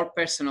 or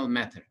personal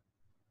matter.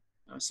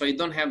 So you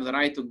don't have the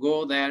right to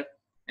go there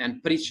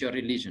and preach your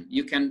religion.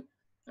 You can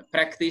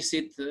practice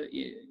it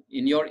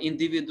in your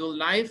individual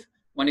life.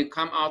 When you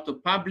come out to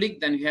public,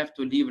 then you have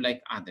to live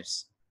like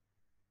others.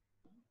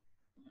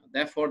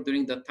 Therefore,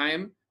 during the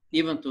time,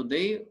 even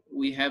today,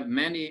 we have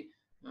many,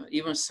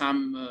 even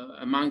some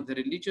among the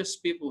religious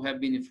people who have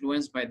been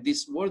influenced by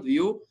this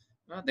worldview.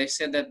 They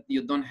said that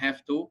you don't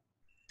have to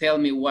tell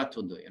me what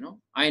to do, you know.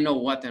 I know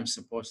what I'm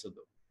supposed to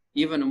do.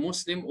 Even a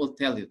Muslim will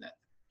tell you that.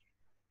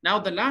 Now,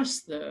 the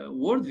last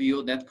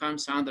worldview that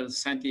comes under the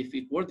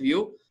scientific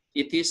worldview,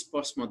 it is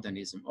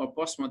postmodernism or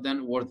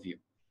postmodern worldview.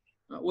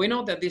 We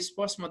know that this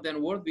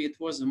postmodern worldview, it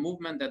was a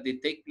movement that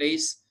did take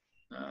place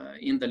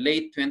in the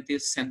late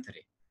 20th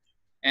century.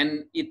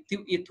 And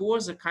it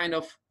was a kind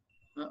of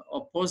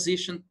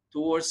opposition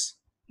towards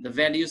the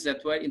values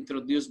that were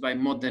introduced by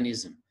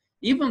modernism.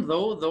 Even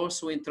though those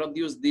who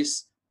introduced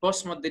this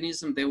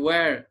postmodernism, they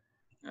were,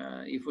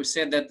 if we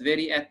say that,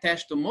 very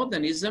attached to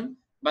modernism,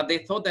 but they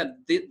thought that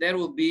there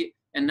will be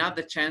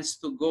another chance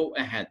to go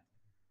ahead.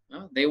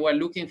 They were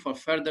looking for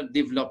further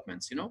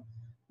developments, you know.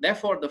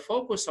 Therefore, the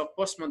focus of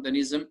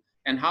postmodernism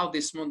and how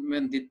this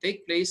movement did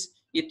take place,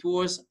 it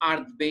was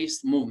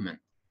art-based movement.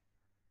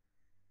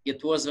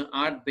 It was an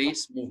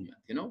art-based movement,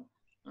 you know.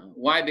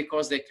 Why?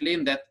 Because they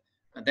claim that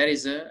there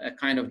is a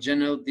kind of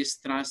general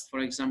distrust, for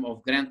example,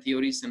 of grand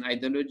theories and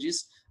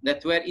ideologies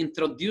that were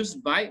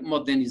introduced by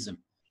modernism.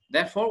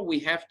 Therefore, we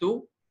have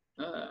to,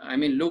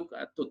 look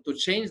to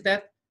change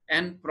that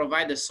and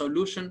provide a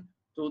solution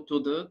to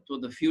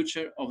the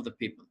future of the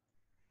people.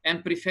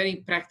 And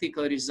preferring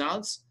practical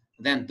results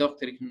than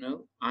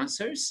doctrinal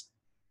answers.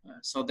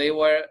 So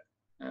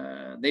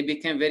they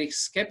became very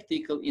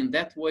skeptical in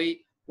that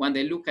way when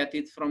they look at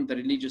it from the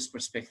religious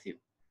perspective.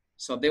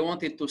 So they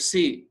wanted to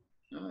see,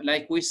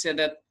 like we said,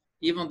 that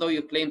even though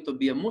you claim to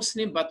be a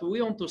Muslim, but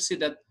we want to see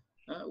that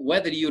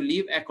whether you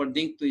live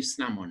according to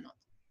Islam or not.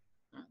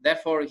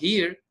 Therefore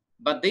here,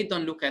 but they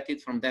don't look at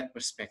it from that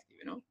perspective,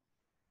 you know.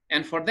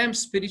 And for them,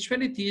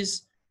 spirituality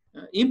is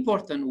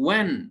important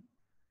when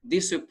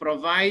this will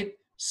provide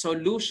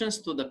solutions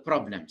to the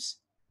problems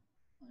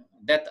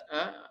that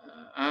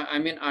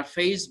are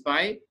faced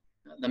by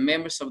the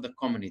members of the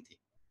community.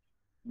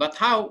 But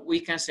how we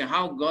can say,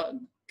 how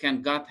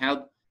can God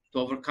help to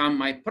overcome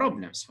my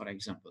problems, for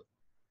example?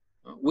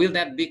 Will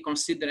that be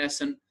considered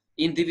as an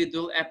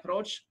individual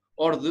approach,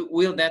 or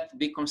will that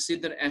be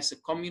considered as a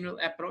communal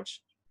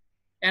approach?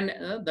 And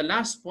the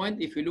last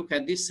point, if you look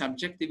at this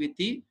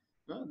subjectivity,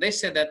 they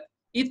say that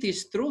it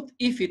is truth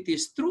if it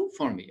is true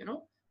for me, you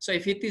know. So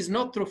if it is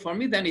not true for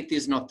me, then it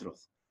is not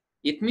truth.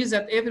 It means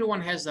that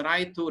everyone has the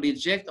right to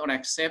reject or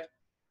accept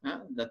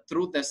the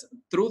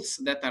truths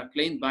that are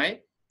claimed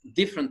by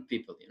different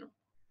people, you know,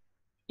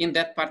 in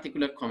that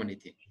particular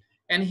community.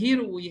 And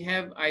here we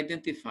have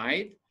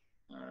identified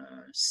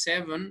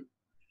 7,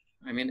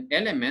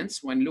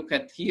 elements. When you look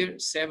at here,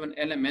 7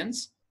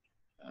 elements.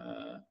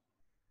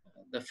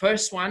 The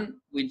first one,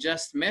 we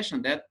just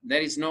mentioned that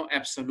there is no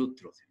absolute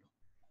truth. You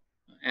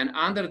know? And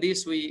under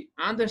this, we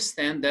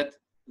understand that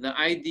the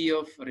idea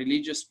of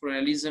religious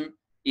pluralism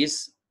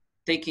is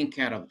taking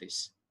care of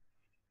this.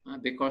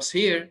 Because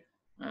here,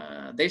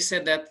 they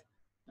said that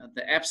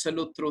the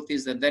absolute truth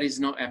is that there is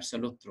no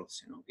absolute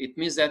truth. You know? It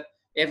means that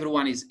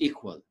everyone is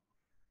equal.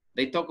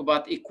 They talk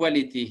about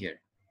equality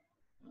here.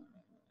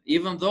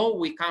 Even though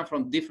we come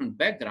from different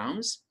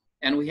backgrounds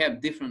and we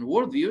have different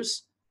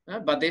worldviews,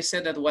 but they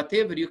said that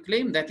whatever you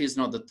claim, that is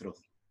not the truth.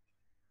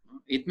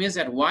 It means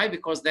that why?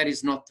 Because there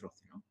is no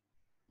truth. You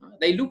know?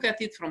 They look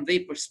at it from their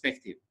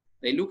perspective.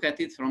 They look at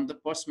it from the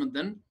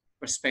postmodern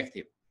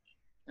perspective.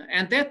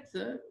 And that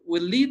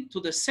will lead to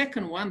the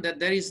second one, that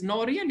there is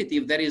no reality.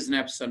 If there is an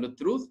absolute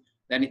truth,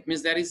 then it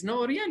means there is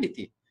no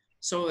reality.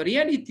 So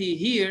reality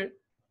here,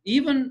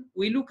 even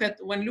when look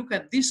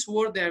at this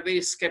word, they are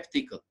very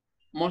skeptical,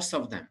 most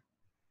of them.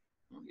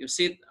 You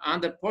see,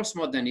 under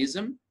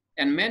postmodernism,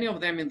 and many of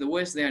them in the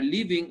West, they are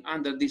living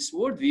under this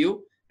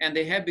worldview, and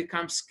they have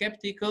become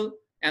skeptical,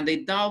 and they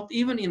doubt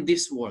even in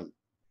this world.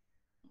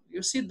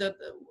 You see that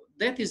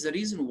that is the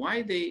reason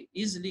why they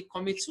easily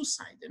commit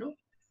suicide,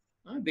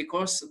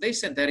 because they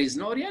said there is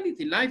no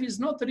reality. Life is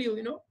not real,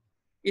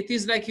 It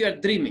is like you are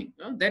dreaming.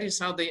 That is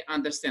how they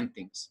understand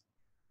things.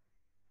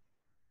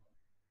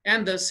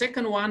 And the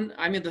second one,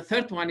 the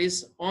third one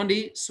is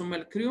only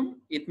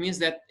simulacrum. It means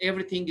that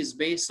everything is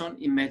based on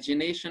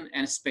imagination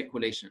and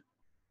speculation.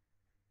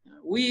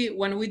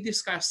 When we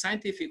discuss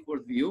scientific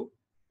worldview,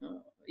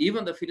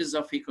 even the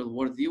philosophical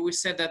worldview, we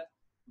said that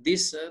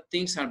these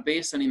things are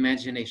based on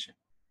imagination.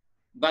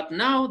 But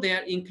now they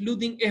are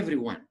including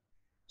everyone.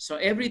 So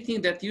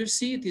everything that you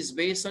see, it is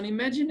based on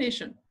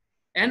imagination.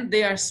 And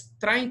they are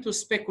trying to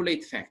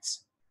speculate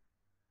facts.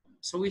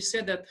 So we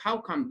said that how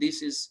come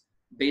this is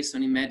based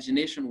on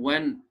imagination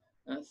when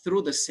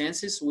through the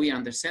senses we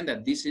understand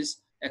that this is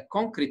a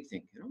concrete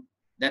thing,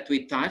 that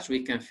we touch,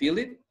 we can feel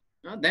it,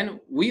 then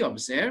we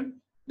observe,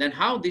 then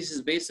how this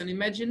is based on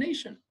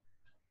imagination.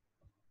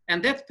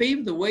 And that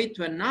paved the way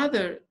to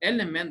another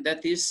element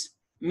that is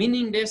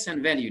meaningless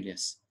and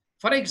valueless.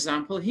 For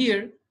example,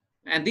 here,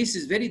 and this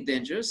is very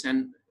dangerous,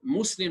 and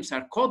Muslims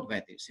are caught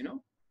by this,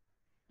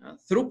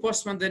 through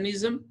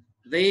postmodernism,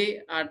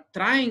 they are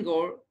trying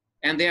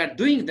and they are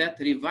doing that,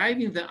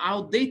 reviving the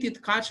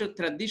outdated cultural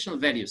traditional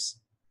values.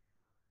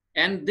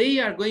 And they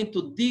are going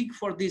to dig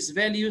for these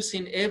values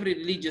in every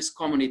religious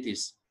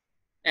communities.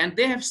 And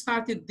they have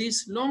started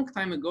this long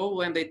time ago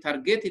when they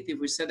targeted, if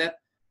we say that,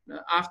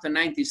 after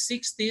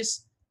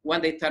 1960s,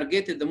 when they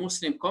targeted the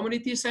Muslim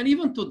communities, and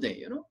even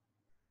today,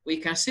 we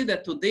can see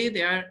that today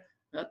they are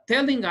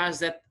telling us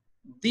that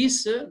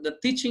the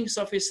teachings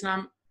of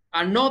Islam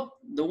are not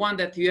the one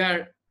that you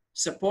are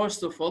supposed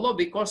to follow,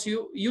 because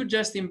you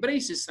just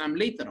embrace Islam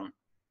later on.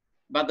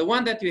 But the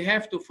one that you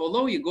have to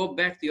follow, you go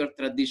back to your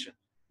tradition,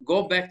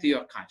 go back to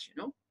your culture,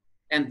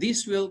 and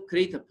this will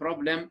create a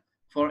problem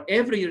for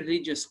every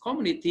religious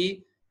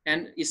community,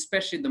 and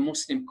especially the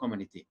Muslim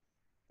community.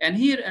 And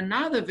here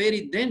another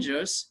very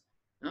dangerous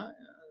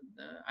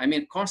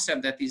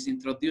concept that is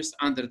introduced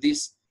under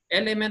this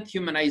element,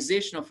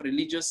 humanization of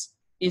religious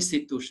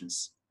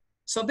institutions.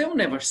 So they will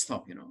never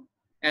stop,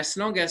 as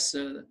long as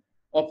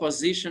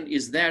opposition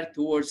is there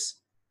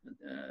towards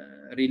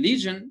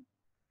religion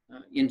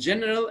in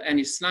general and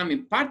Islam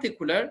in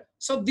particular.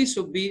 So this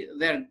will be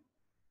there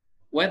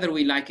whether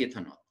we like it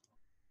or not.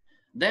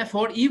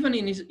 Therefore, even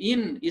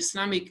in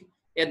Islamic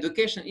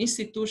education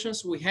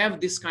institutions, we have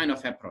this kind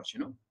of approach,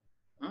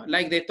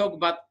 like they talk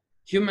about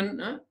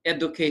human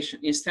education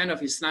instead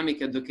of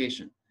Islamic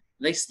education.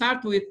 They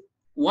start with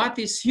what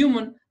is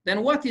human,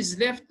 then what is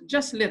left,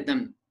 just let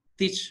them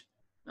teach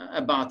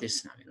about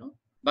Islam,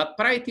 But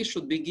priority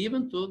should be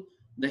given to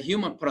the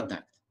human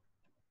product.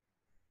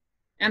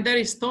 And there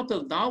is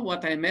total doubt,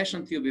 what I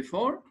mentioned to you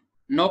before,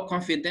 no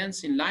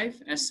confidence in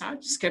life as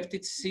such,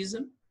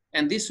 skepticism,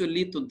 and this will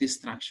lead to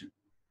destruction.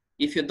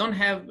 If you don't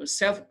have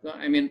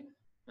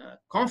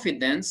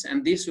confidence,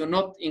 and this will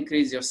not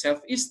increase your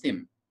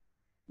self-esteem,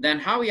 then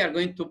how we are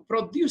going to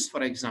produce,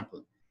 for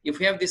example, if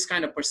we have this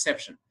kind of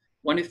perception.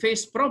 When we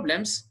face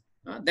problems,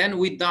 then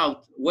we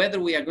doubt whether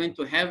we are going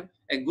to have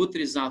a good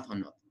result or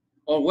not,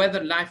 or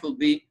whether life will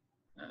be,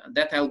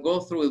 that I'll go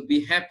through will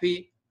be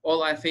happy,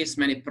 or I face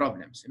many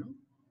problems,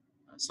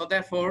 So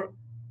therefore,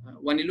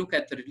 when you look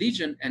at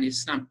religion, and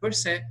Islam per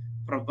se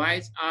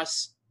provides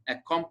us a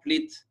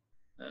complete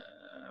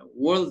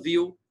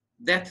worldview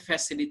that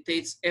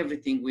facilitates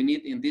everything we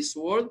need in this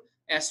world,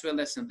 as well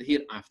as in the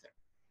hereafter.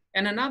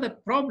 And another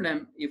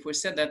problem, if we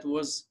said that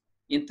was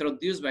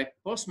introduced by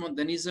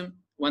postmodernism,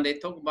 when they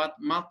talk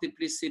about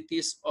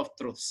multiplicities of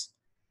truths,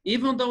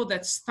 even though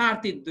that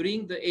started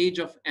during the age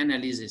of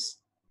analysis,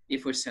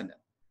 if we said that.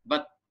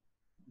 But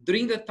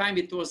during the time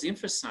it was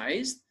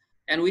emphasized,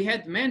 and we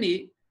had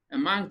many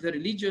among the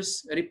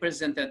religious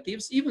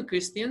representatives, even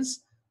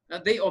Christians,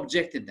 they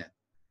objected that.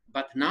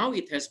 But now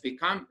it has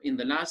become, in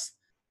the last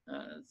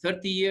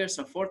 30 years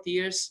or 40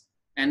 years,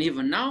 and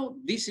even now,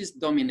 this is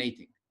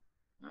dominating.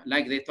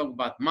 Like they talk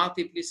about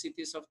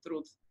multiplicities of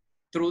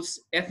truths,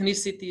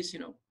 ethnicities,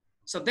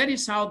 So that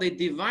is how they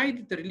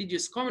divide the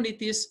religious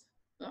communities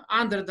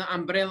under the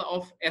umbrella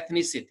of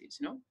ethnicities,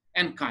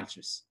 and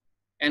cultures.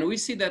 And we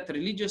see that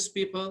religious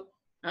people,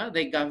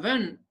 they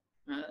govern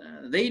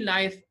their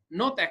life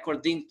not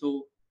according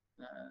to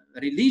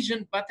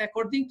religion, but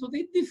according to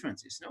their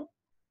differences,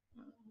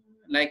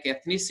 like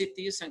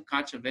ethnicities and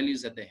cultural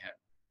values that they have.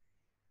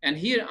 And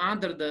here,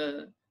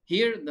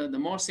 the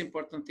most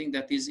important thing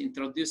that is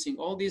introducing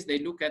all this, they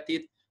look at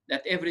it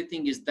that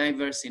everything is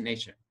diverse in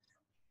nature.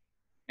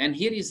 And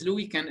here is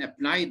we can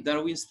apply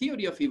Darwin's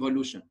theory of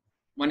evolution.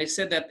 When he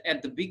said that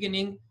at the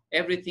beginning,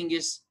 everything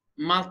is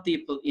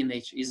multiple in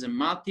nature, is a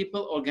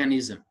multiple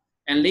organism.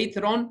 And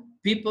later on,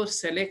 people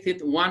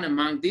selected one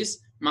among this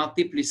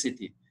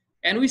multiplicity.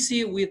 And we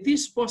see with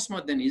this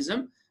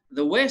postmodernism,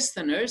 the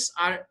Westerners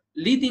are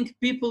leading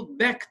people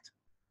back.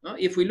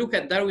 If we look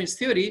at Darwin's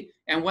theory,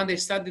 and when they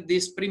studied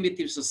these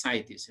primitive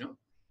societies,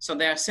 so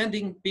they are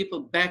sending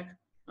people back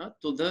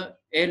to the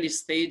early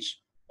stage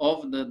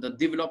of the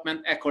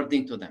development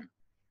according to them.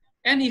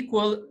 And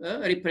equal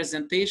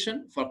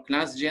representation for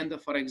class, gender,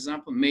 for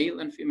example, male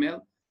and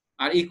female,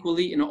 are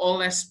equally in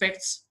all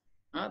aspects.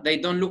 They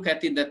don't look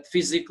at it that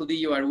physically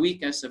you are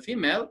weak as a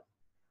female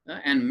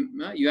and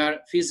you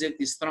are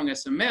physically strong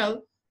as a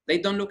male. They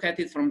don't look at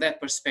it from that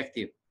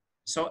perspective.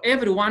 So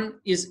everyone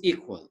is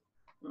equal.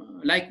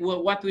 Like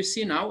what we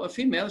see now, a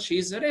female, she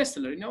is a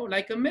wrestler,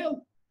 like a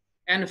male.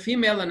 And a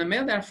female and a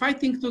male, they are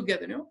fighting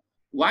together,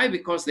 Why?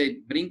 Because they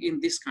bring in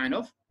this kind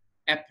of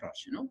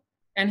approach,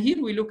 And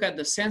here we look at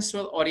the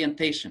sensual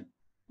orientation,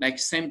 like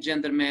same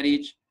gender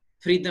marriage,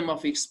 freedom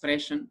of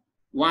expression,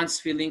 one's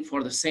feeling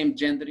for the same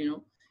gender,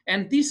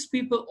 And these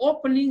people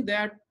openly,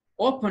 they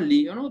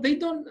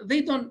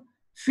don't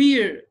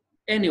fear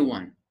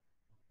anyone.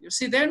 You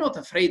see, they're not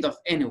afraid of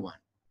anyone.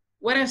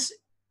 Whereas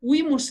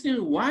we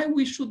Muslims, why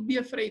we should be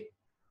afraid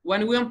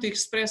when we want to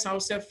express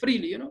ourselves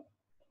freely,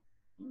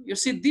 You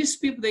see, these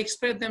people, they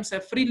express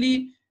themselves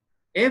freely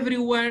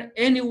everywhere,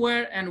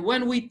 anywhere. And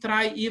when we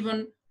try,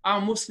 even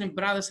our Muslim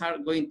brothers are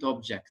going to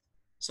object.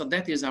 So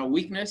that is our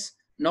weakness,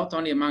 not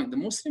only among the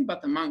Muslim,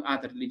 but among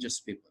other religious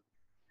people.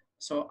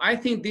 So I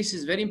think this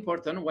is very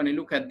important when you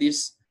look at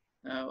these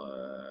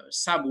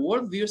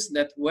sub-worldviews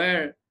that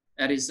were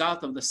a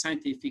result of the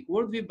scientific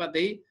worldview, but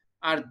they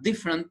are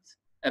different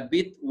a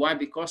bit. Why?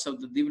 Because of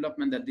the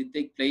development that did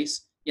take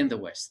place in the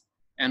West.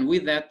 And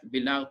with that,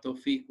 billah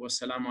tawfiq wa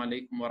salamu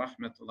alaykum wa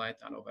rahmatullahi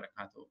ta'ala wa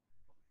barakatuh.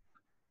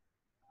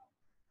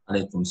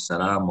 Alaikum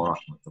salam wa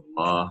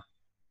rahmatullah.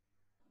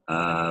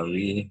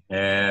 We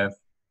have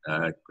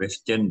a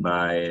question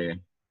by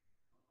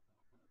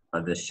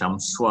the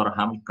Shamswar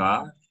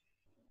Hamka.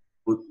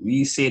 Could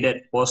we say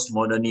that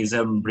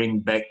postmodernism bring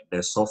back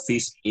the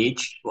Sophist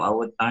age to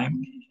our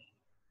time?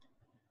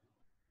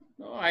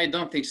 No, I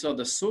don't think so.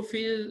 The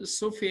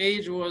Sufi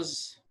age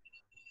was,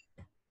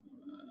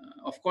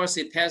 of course,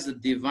 it has a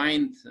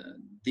divine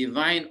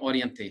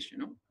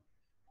orientation.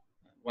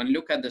 When you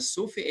look at the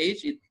Sufi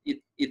age,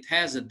 it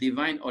has a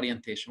divine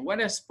orientation,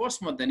 whereas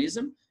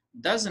postmodernism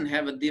doesn't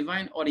have a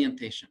divine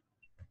orientation.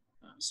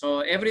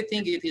 So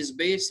everything, it is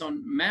based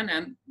on man,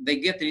 and they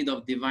get rid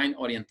of divine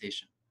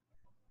orientation.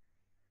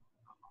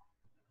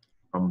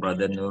 From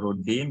Brother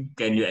Nuruddin,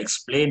 can you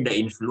explain the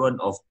influence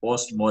of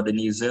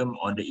postmodernism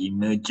on the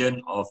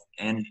emergence of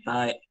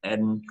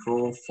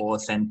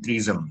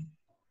anti-anthropocentrism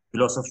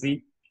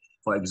philosophy?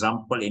 For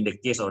example, in the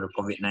case of the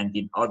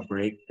COVID-19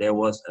 outbreak, there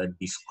was a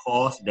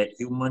discourse that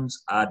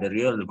humans are the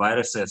real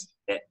viruses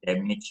that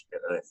damage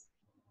the earth.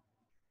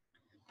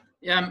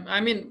 Yeah,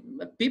 I mean,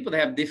 people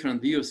have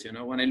different views,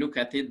 when I look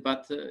at it.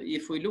 But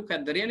if we look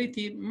at the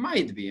reality, it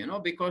might be,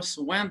 because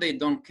when they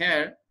don't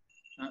care,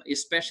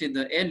 especially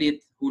the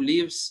elite who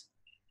lives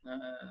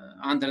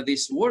under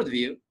this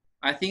worldview,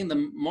 I think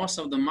most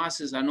of the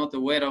masses are not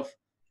aware of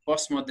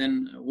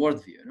postmodern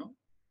worldview,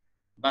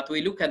 But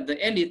we look at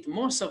the elite,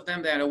 most of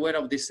them, they are aware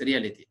of this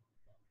reality.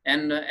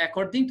 And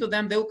according to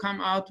them, they'll come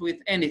out with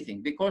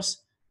anything.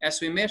 Because as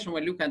we mentioned,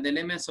 when we look at the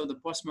elements of the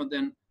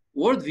postmodern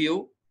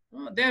worldview,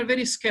 they are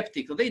very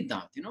skeptical. They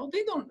doubt,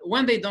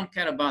 when they don't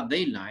care about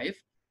their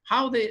life,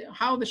 how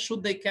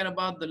should they care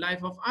about the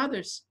life of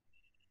others?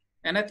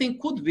 And I think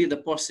could be the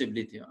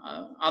possibility,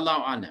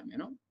 Allahu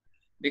Alam,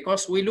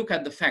 because we look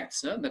at the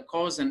facts, the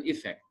cause and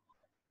effect.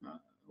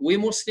 We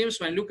Muslims,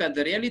 when we look at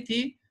the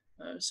reality,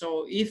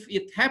 so if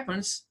it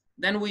happens,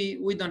 then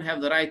we don't have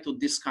the right to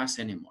discuss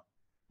anymore,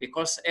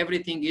 because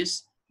everything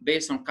is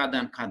based on qada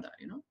and qadar,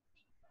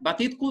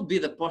 But it could be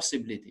the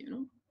possibility,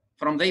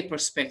 from their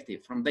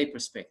perspective, From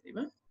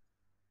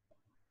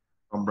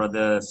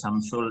Brother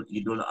Samsul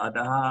Idul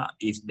Adha,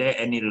 is there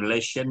any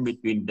relation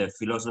between the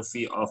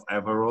philosophy of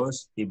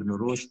Averroes, Ibn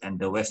Rushd, and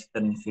the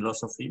Western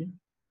philosophy?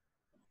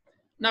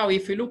 Now,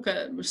 if you look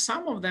at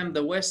some of them,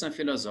 the Western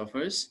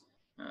philosophers,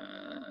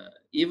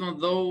 even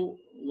though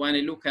when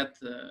you look at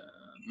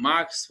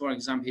Marx, for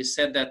example, he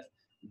said that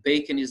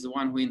Bacon is the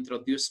one who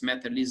introduced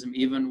materialism,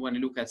 even when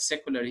you look at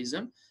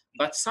secularism.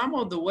 But some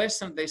of the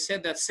Western, they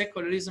said that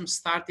secularism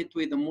started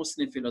with the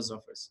Muslim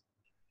philosophers.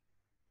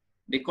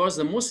 Because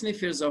the Muslim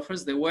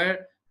philosophers, they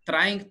were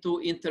trying to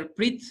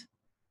interpret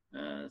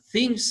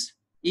things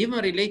even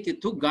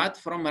related to God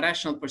from a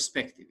rational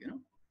perspective,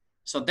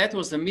 So that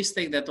was the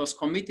mistake that was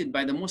committed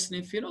by the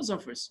Muslim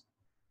philosophers.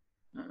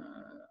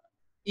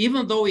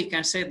 Even though we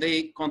can say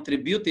they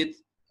contributed,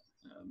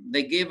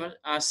 they gave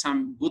us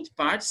some good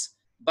parts,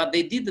 but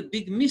they did a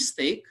big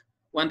mistake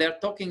when they're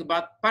talking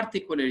about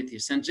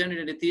particularities and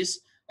generalities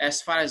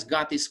as far as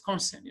God is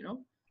concerned,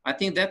 I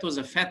think that was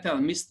a fatal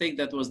mistake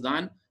that was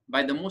done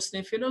by the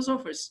Muslim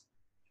philosophers.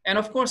 And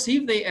of course,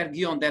 if they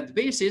argue on that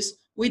basis,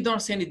 we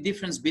don't see any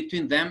difference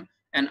between them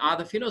and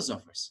other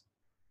philosophers.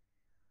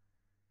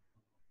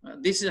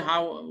 This is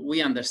how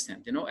we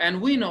understand,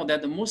 And we know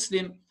that the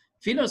Muslim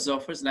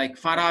philosophers like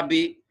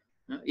Farabi,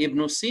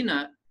 Ibn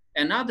Sina,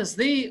 and others,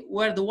 they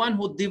were the one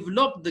who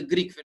developed the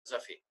Greek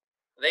philosophy.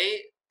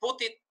 They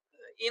put it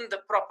in the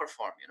proper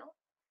form, you know.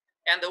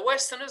 And the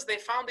Westerners, they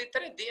found it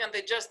ready and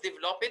they just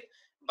develop it.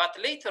 But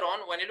later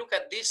on, when you look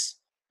at these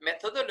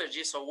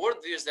methodologies or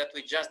worldviews that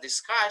we just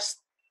discussed,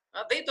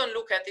 they don't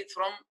look at it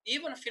from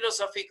even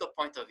philosophical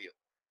point of view,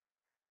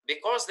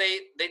 because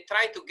they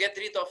try to get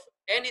rid of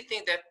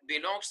anything that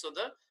belongs to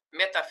the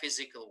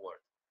metaphysical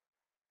world.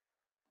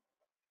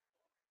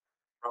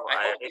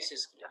 I hope this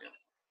is clear.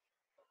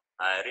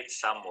 I read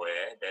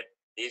somewhere that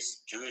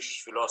these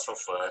Jewish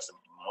philosophers,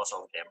 most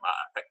of them are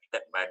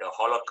affected by the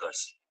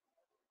Holocaust,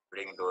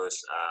 during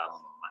those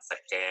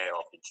massacre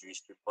of the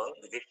Jewish people.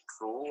 Is it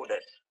true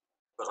that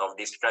because of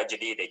this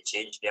tragedy, they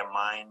change their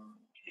mind,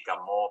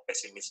 become more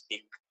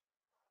pessimistic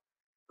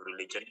to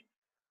religion?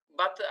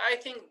 But I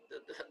think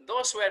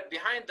those who were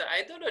behind the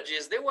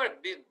ideologies, they were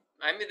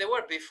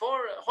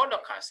before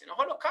Holocaust. You know,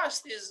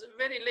 Holocaust is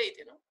very late.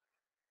 You know,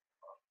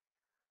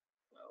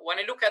 when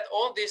you look at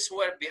all these who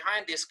were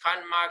behind this,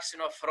 Karl Marx, you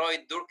know,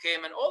 Freud,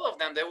 Durkheim, and all of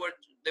them,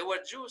 they were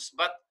Jews,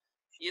 but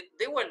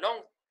they were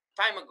long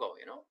time ago.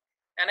 You know,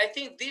 and I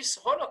think this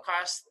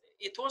Holocaust,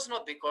 it was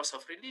not because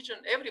of religion.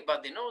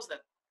 Everybody knows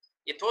that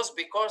it was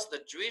because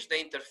the Jewish,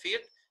 they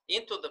interfered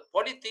into the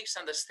politics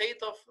and the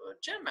state of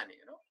Germany.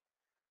 You know.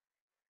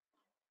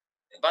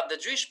 But the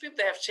Jewish people,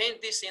 they have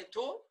changed this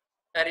into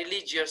a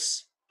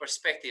religious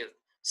perspective,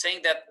 saying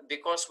that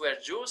because we're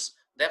Jews,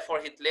 therefore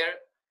Hitler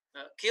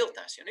killed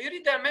us. You know, you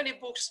read there are many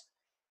books.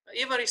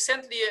 Even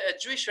recently, a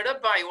Jewish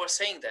rabbi was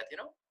saying that. You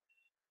know,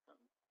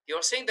 he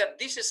was saying that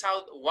this is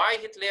why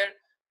Hitler,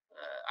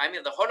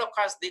 the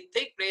Holocaust did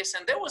take place,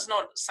 and there was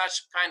not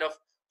such kind of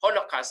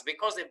Holocaust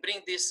because they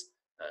bring this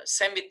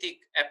Semitic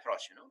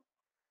approach. You know,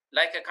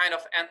 like a kind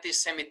of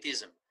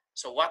anti-Semitism.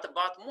 So what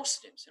about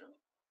Muslims? You know.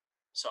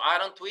 So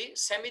aren't we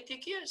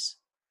Semitic? Yes.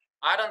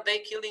 Aren't they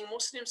killing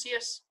Muslims?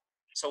 Yes.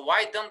 So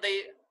why don't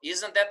they,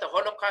 isn't that the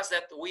Holocaust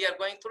that we are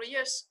going through?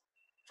 Yes.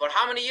 For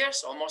how many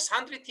years? Almost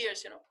 100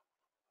 years, you know.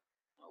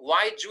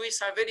 Why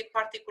Jews are very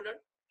particular?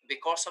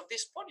 Because of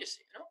this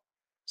policy, you know.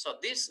 So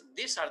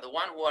these are the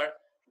ones who are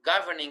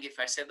governing, if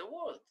I say, the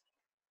world.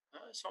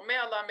 So may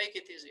Allah make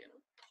it easy, you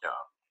know.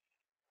 Yeah.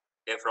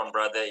 Okay, from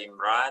Brother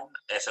Imran,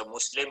 as a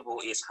Muslim who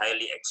is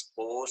highly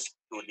exposed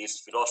to these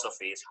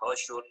philosophies, how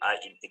should I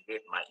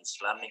integrate my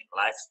Islamic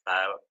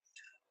lifestyle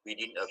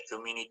within a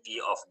community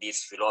of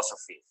these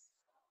philosophies?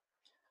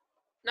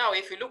 Now,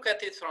 if you look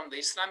at it from the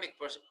Islamic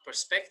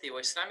perspective,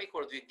 Islamic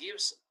worldview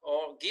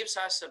gives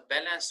us a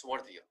balanced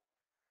worldview.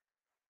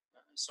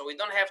 So we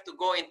don't have to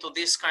go into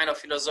this kind of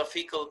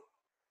philosophical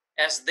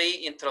as they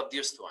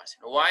introduced to us.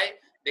 You know, why?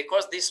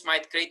 Because this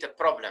might create a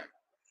problem.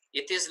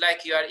 It is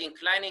like you are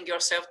inclining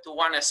yourself to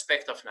one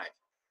aspect of life.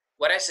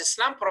 Whereas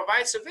Islam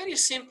provides a very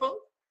simple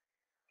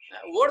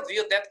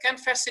worldview that can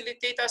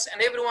facilitate us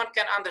and everyone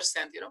can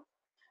understand, you know.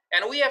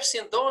 And we have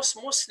seen those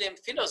Muslim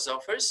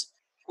philosophers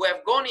who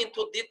have gone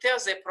into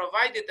details. They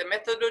provided a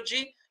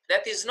methodology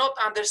that is not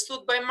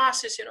understood by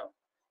masses, you know,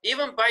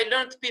 even by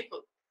learned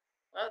people.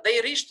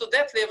 They reach to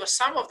that level.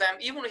 Some of them,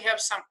 even we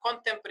have some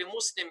contemporary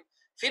Muslim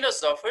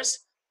philosophers,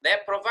 they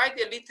provide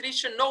a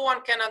literature no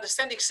one can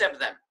understand except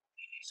them.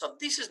 So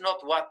this is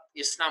not what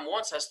Islam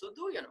wants us to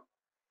do, you know.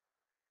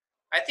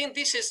 I think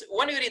this is,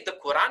 when you read the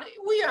Quran,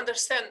 we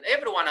understand,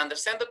 everyone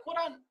understands the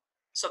Quran.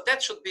 So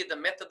that should be the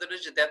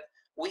methodology that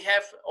we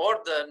have, or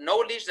the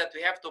knowledge that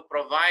we have to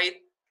provide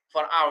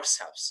for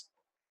ourselves.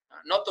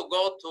 Not to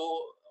go to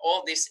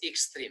all these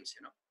extremes,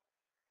 you know.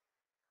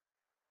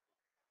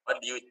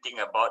 What do you think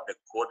about the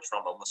quote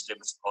from a Muslim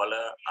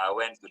scholar? I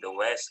went to the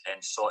West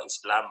and saw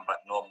Islam, but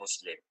no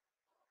Muslim.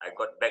 I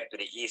got back to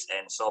the East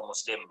and saw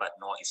Muslim, but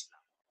no Islam,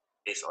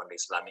 based on the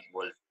Islamic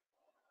world.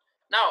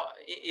 Now,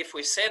 if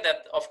we say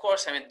that, of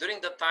course, I mean,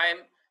 during the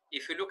time,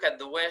 if you look at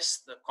the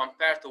West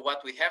compared to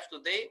what we have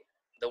today,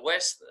 the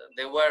West,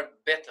 they were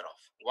better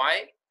off.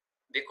 Why?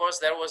 Because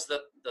there was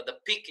the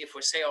peak, if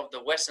we say, of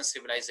the Western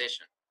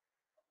civilization.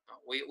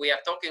 We are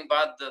talking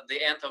about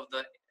the end of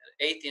the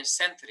 18th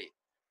century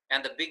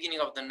and the beginning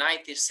of the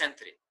 19th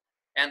century.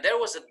 And there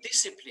was a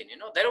discipline, you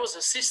know, there was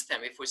a system,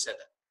 if we say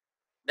that.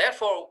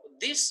 Therefore,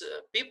 these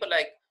people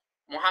like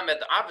Muhammad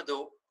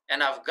Abdu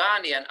and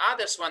Afghani and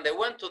others, when they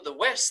went to the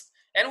West,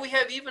 and we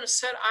have even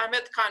Sir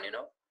Ahmed Khan, you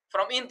know,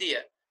 from India.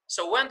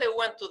 So when they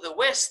went to the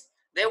West,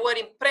 they were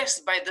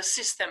impressed by the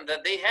system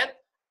that they had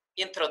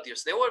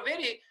introduced. They were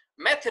very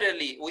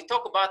materially, we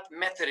talk about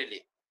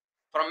materially.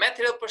 From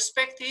material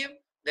perspective,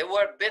 they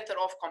were better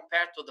off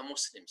compared to the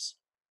Muslims.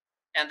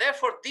 And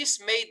therefore, this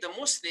made the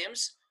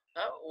Muslims,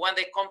 when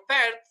they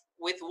compared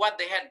with what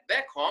they had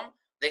back home,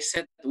 they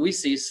said, we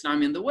see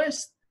Islam in the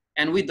West,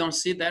 and we don't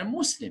see their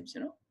Muslims,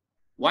 you know.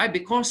 Why?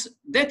 Because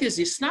that is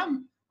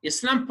Islam.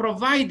 Islam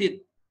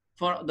provided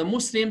for the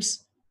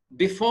Muslims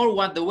before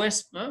what the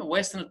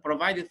Westerners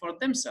provided for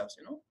themselves,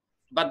 you know.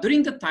 But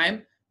during the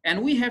time,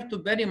 and we have to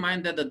bear in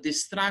mind that the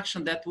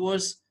destruction that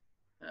was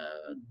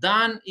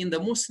done in the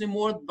Muslim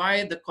world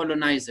by the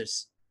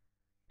colonizers.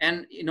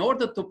 And in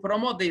order to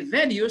promote their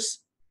values,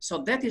 So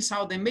that is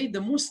how they made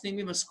the Muslim,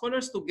 even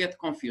scholars, to get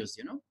confused,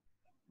 you know,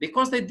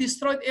 because they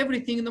destroyed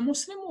everything in the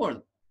Muslim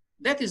world.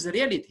 That is the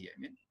reality, I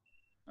mean.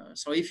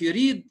 So if you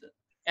read,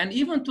 and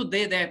even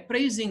today they're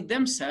praising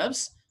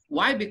themselves.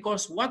 Why?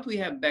 Because what we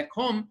have back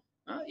home,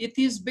 it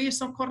is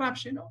based on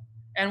corruption, you know.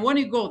 And when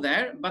you go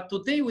there, but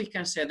today we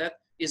can say that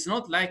it's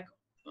not like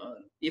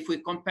if we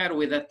compare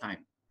with that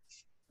time.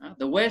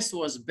 The West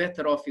was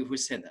better off if we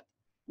said that.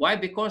 Why?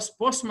 Because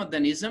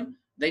postmodernism,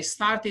 they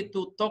started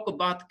to talk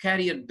about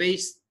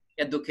career-based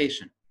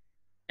education.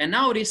 And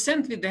now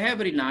recently they have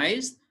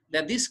realized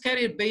that this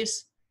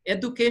career-based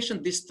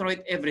education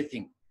destroyed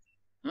everything.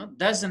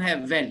 Doesn't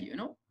have value, you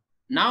know.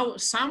 Now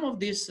some of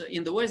these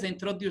in the West, they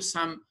introduce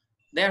some,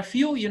 there are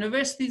few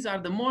universities are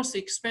the most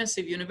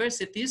expensive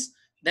universities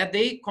that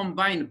they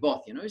combine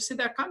both, you know. You see,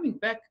 they're coming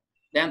back.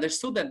 They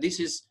understood that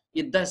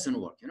it doesn't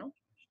work, you know.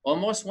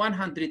 Almost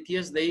 100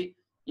 years they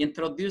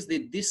introduced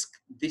the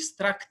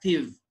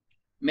destructive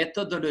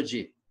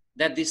methodology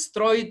that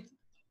destroyed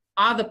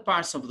other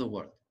parts of the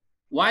world.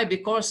 Why?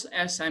 Because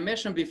as I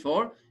mentioned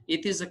before,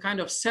 it is a kind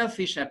of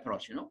selfish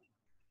approach, you know.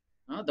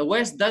 The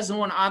West doesn't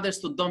want others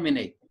to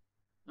dominate.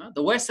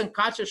 The Western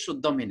culture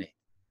should dominate.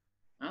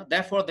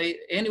 Therefore,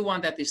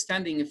 anyone that is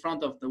standing in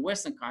front of the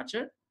Western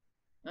culture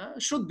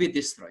should be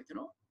destroyed, you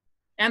know.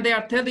 And they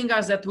are telling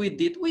us that we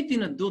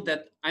didn't do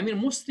that. I mean,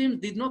 Muslims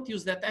did not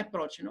use that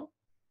approach, you know.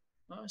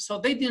 So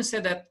they didn't say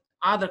that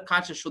other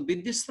cultures should be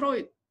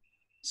destroyed.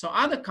 So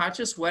other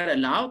cultures were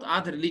allowed,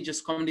 other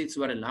religious communities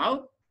were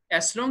allowed,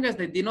 as long as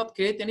they did not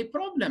create any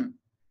problem.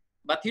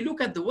 But you look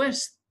at the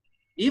West,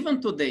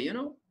 even today, you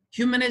know,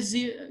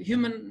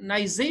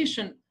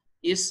 humanization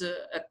is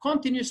a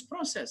continuous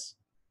process,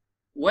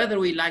 whether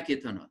we like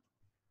it or not.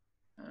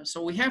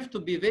 So we have to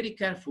be very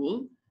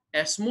careful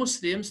as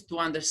Muslims to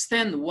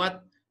understand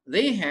what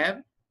they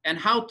have and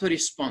how to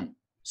respond.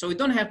 So we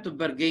don't have to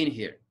bargain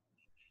here.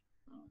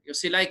 You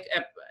see, like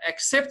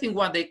accepting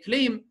what they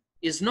claim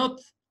is not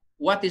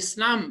what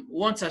Islam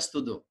wants us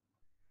to do.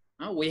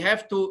 We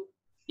have to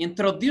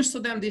introduce to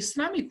them the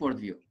Islamic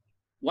worldview.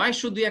 Why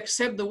should we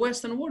accept the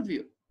Western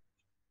worldview?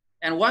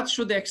 And what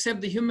should they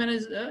accept the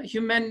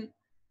human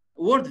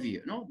worldview,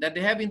 you know, that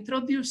they have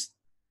introduced,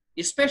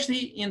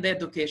 especially in the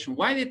education?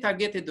 Why they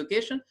target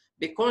education?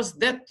 Because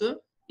that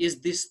is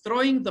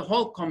destroying the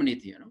whole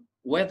community, you know,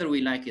 whether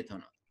we like it or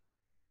not.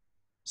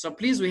 So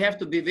please, we have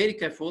to be very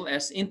careful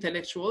as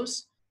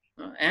intellectuals,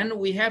 and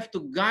we have to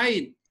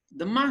guide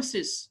the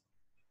masses.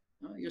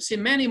 You see,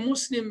 many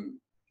Muslim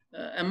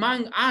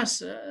among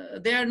us,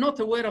 they are not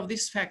aware of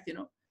this fact, you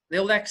know. They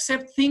will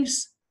accept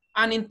things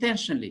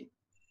unintentionally.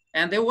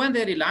 And then when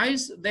they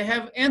realize they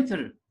have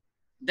entered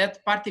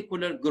that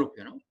particular group,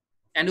 you know,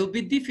 and it will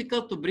be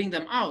difficult to bring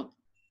them out.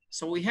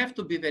 So we have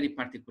to be very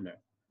particular.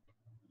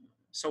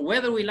 So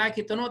whether we like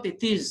it or not,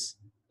 it is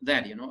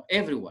there, you know,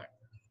 everywhere.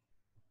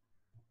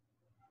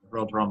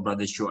 From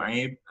Brother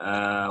Shuaib,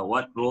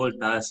 what role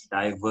does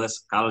diverse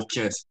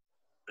cultures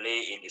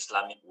play in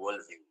Islamic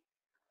worldview?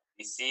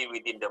 We see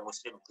within the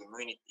Muslim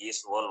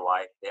communities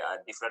worldwide, there are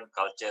different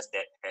cultures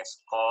that has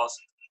caused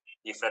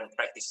different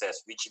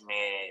practices which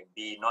may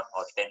be not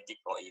authentic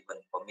or even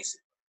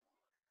permissible.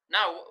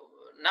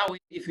 Now,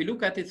 if you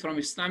look at it from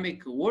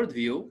Islamic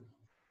worldview,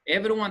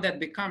 everyone that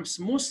becomes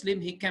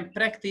Muslim, he can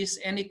practice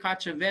any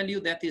culture value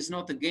that is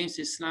not against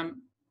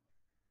Islam.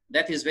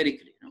 That is very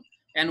clear. You know?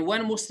 And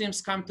when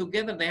Muslims come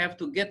together, they have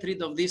to get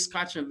rid of these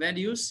culture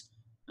values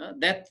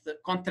that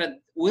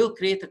will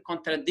create a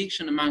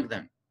contradiction among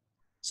them.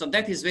 So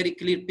that is very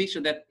clear picture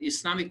that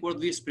Islamic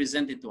worldview is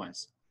presented to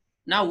us.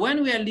 Now,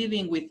 when we are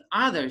living with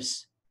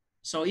others,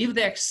 so if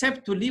they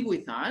accept to live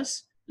with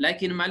us,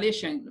 like in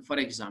Malaysia, for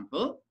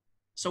example,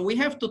 so we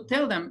have to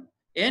tell them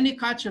any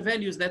culture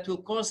values that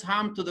will cause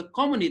harm to the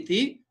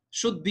community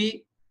should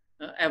be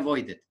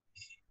avoided.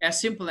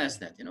 As simple as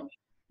that, you know.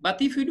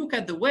 But if you look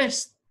at the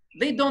West,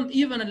 they don't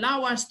even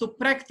allow us to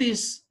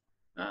practice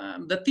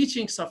the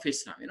teachings of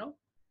Islam, you know.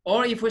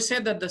 Or if we say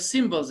that the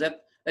symbols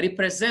that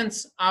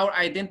represents our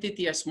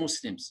identity as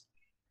Muslims.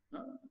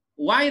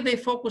 Why they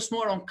focus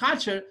more on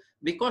culture?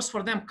 Because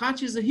for them,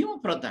 culture is a human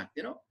product,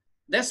 you know.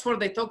 That's where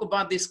they talk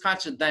about this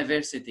culture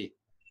diversity.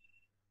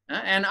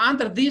 And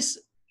under this,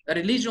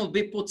 religion will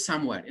be put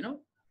somewhere, you know.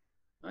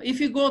 If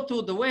you go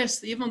to the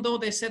West, even though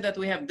they say that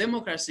we have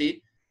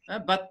democracy,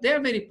 but they're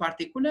very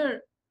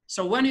particular.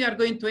 So when you are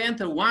going to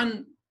enter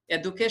one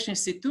education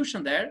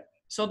institution there,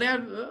 so there,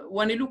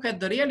 when you look at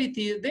the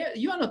reality,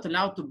 you are not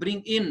allowed to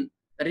bring in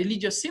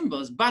religious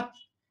symbols. But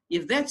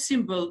if that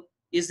symbol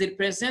is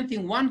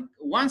representing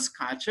one's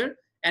culture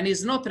and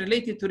is not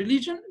related to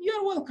religion,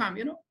 you're welcome,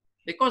 you know,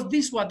 because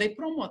this is what they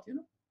promote, you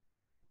know.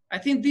 I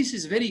think this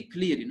is very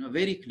clear, you know,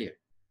 very clear.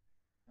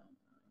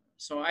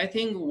 So I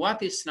think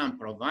what Islam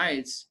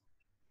provides,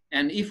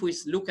 and if we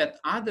look at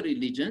other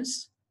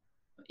religions,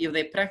 if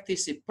they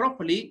practice it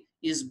properly,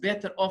 is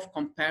better off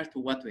compared to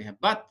what we have.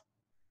 But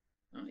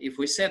if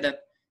we say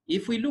that,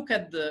 if we look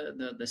at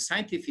the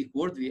scientific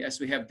worldview, as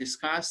we have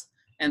discussed,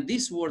 and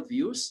these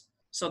worldviews,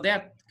 so they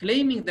are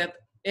claiming that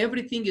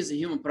everything is a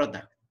human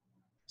product.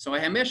 So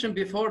I mentioned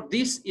before,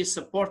 this is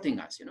supporting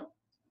us, you know.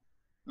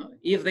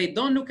 If they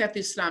don't look at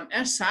Islam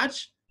as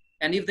such,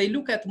 and if they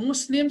look at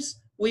Muslims,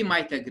 we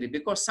might agree,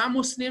 because some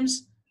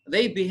Muslims,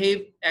 they behave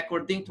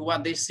according to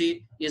what they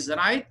see is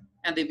right,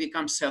 and they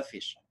become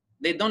selfish.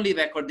 They don't live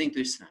according to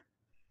Islam.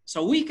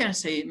 So we can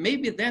say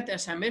maybe that,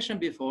 as I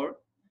mentioned before,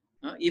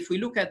 if we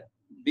look at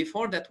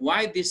before that,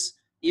 why this,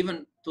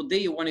 even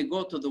today when you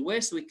go to the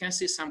West, we can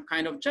see some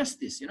kind of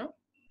justice, you know.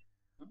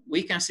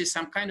 We can see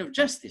some kind of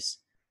justice.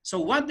 So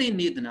what they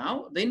need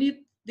now, they need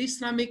the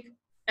Islamic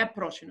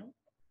approach, you know,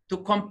 to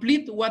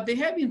complete what they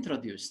have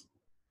introduced.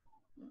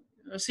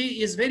 See,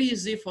 it's very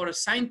easy for a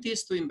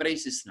scientist to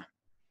embrace Islam,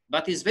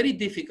 but it's very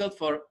difficult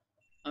for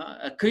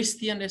a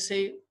Christian, let's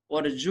say,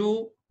 or a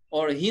Jew,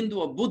 or a Hindu,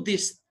 or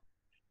Buddhist,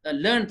 a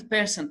learned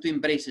person to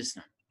embrace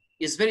Islam.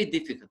 It's very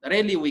difficult.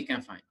 Rarely we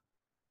can find.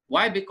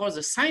 Why? Because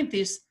the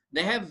scientists,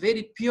 they have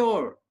very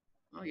pure,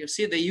 you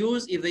see,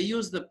 if they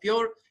use the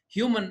pure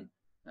human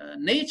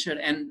nature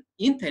and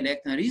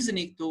intellect and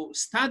reasoning to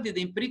study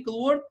the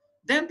empirical world,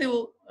 then they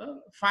will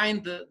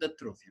find the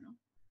truth, you know.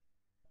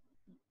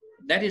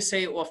 That is,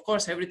 say, of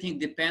course, everything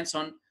depends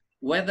on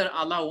whether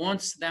Allah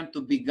wants them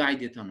to be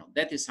guided or not.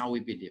 That is how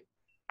we believe.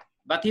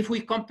 But if we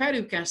compare,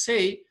 you can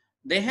say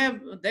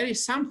there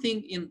is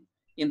something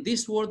in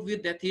this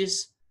worldview that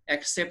is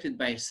accepted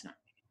by Islam.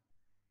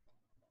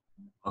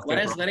 Okay,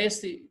 whereas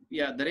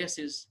the rest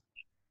is.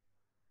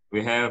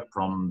 We have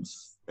from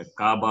the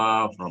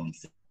Kaaba, from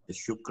the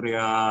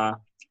Shukriya,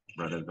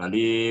 Brother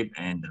Ghalib,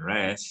 and the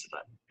rest.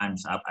 But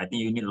time's up. I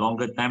think you need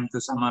longer time to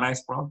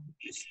summarize, Prof,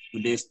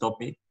 today's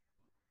topic.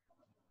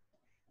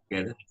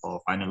 Together for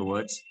final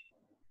words.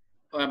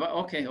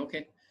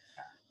 Okay.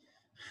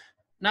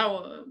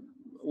 Now,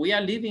 we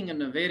are living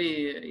in a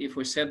very, if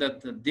we say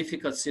that,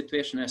 difficult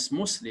situation as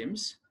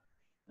Muslims,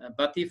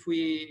 but if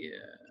we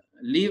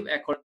live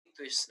according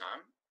to Islam,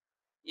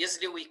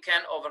 easily we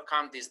can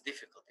overcome these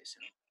difficulties,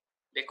 you know,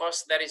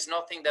 because there is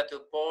nothing that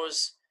will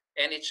pose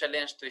any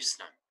challenge to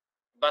Islam.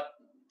 But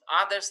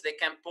others, they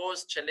can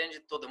pose challenge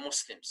to the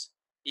Muslims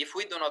if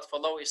we do not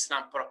follow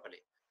Islam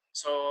properly.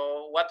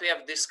 So what we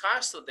have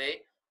discussed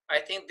today, I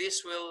think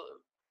this will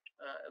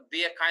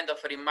be a kind of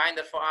a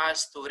reminder for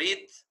us to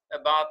read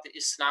about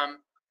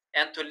Islam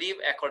and to live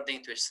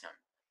according to Islam.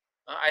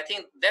 I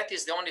think that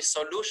is the only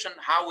solution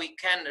how we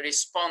can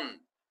respond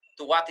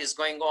to what is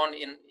going on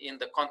in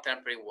the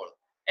contemporary world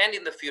and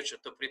in the future,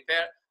 to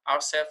prepare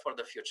ourselves for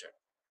the future.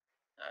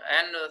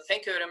 And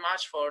thank you very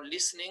much for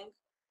listening.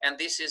 And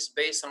this is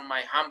based on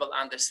my humble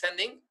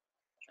understanding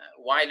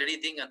while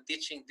reading and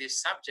teaching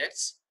these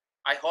subjects.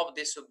 I hope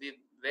this will be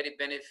very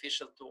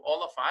beneficial to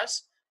all of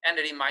us and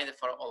a reminder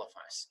for all of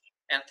us.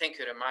 And thank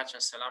you very much.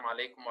 Assalamu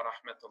alaikum wa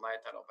rahmatullahi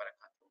wa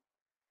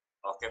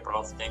barakatuh. Okay,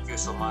 Prof. Thank you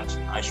so much.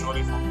 I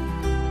surely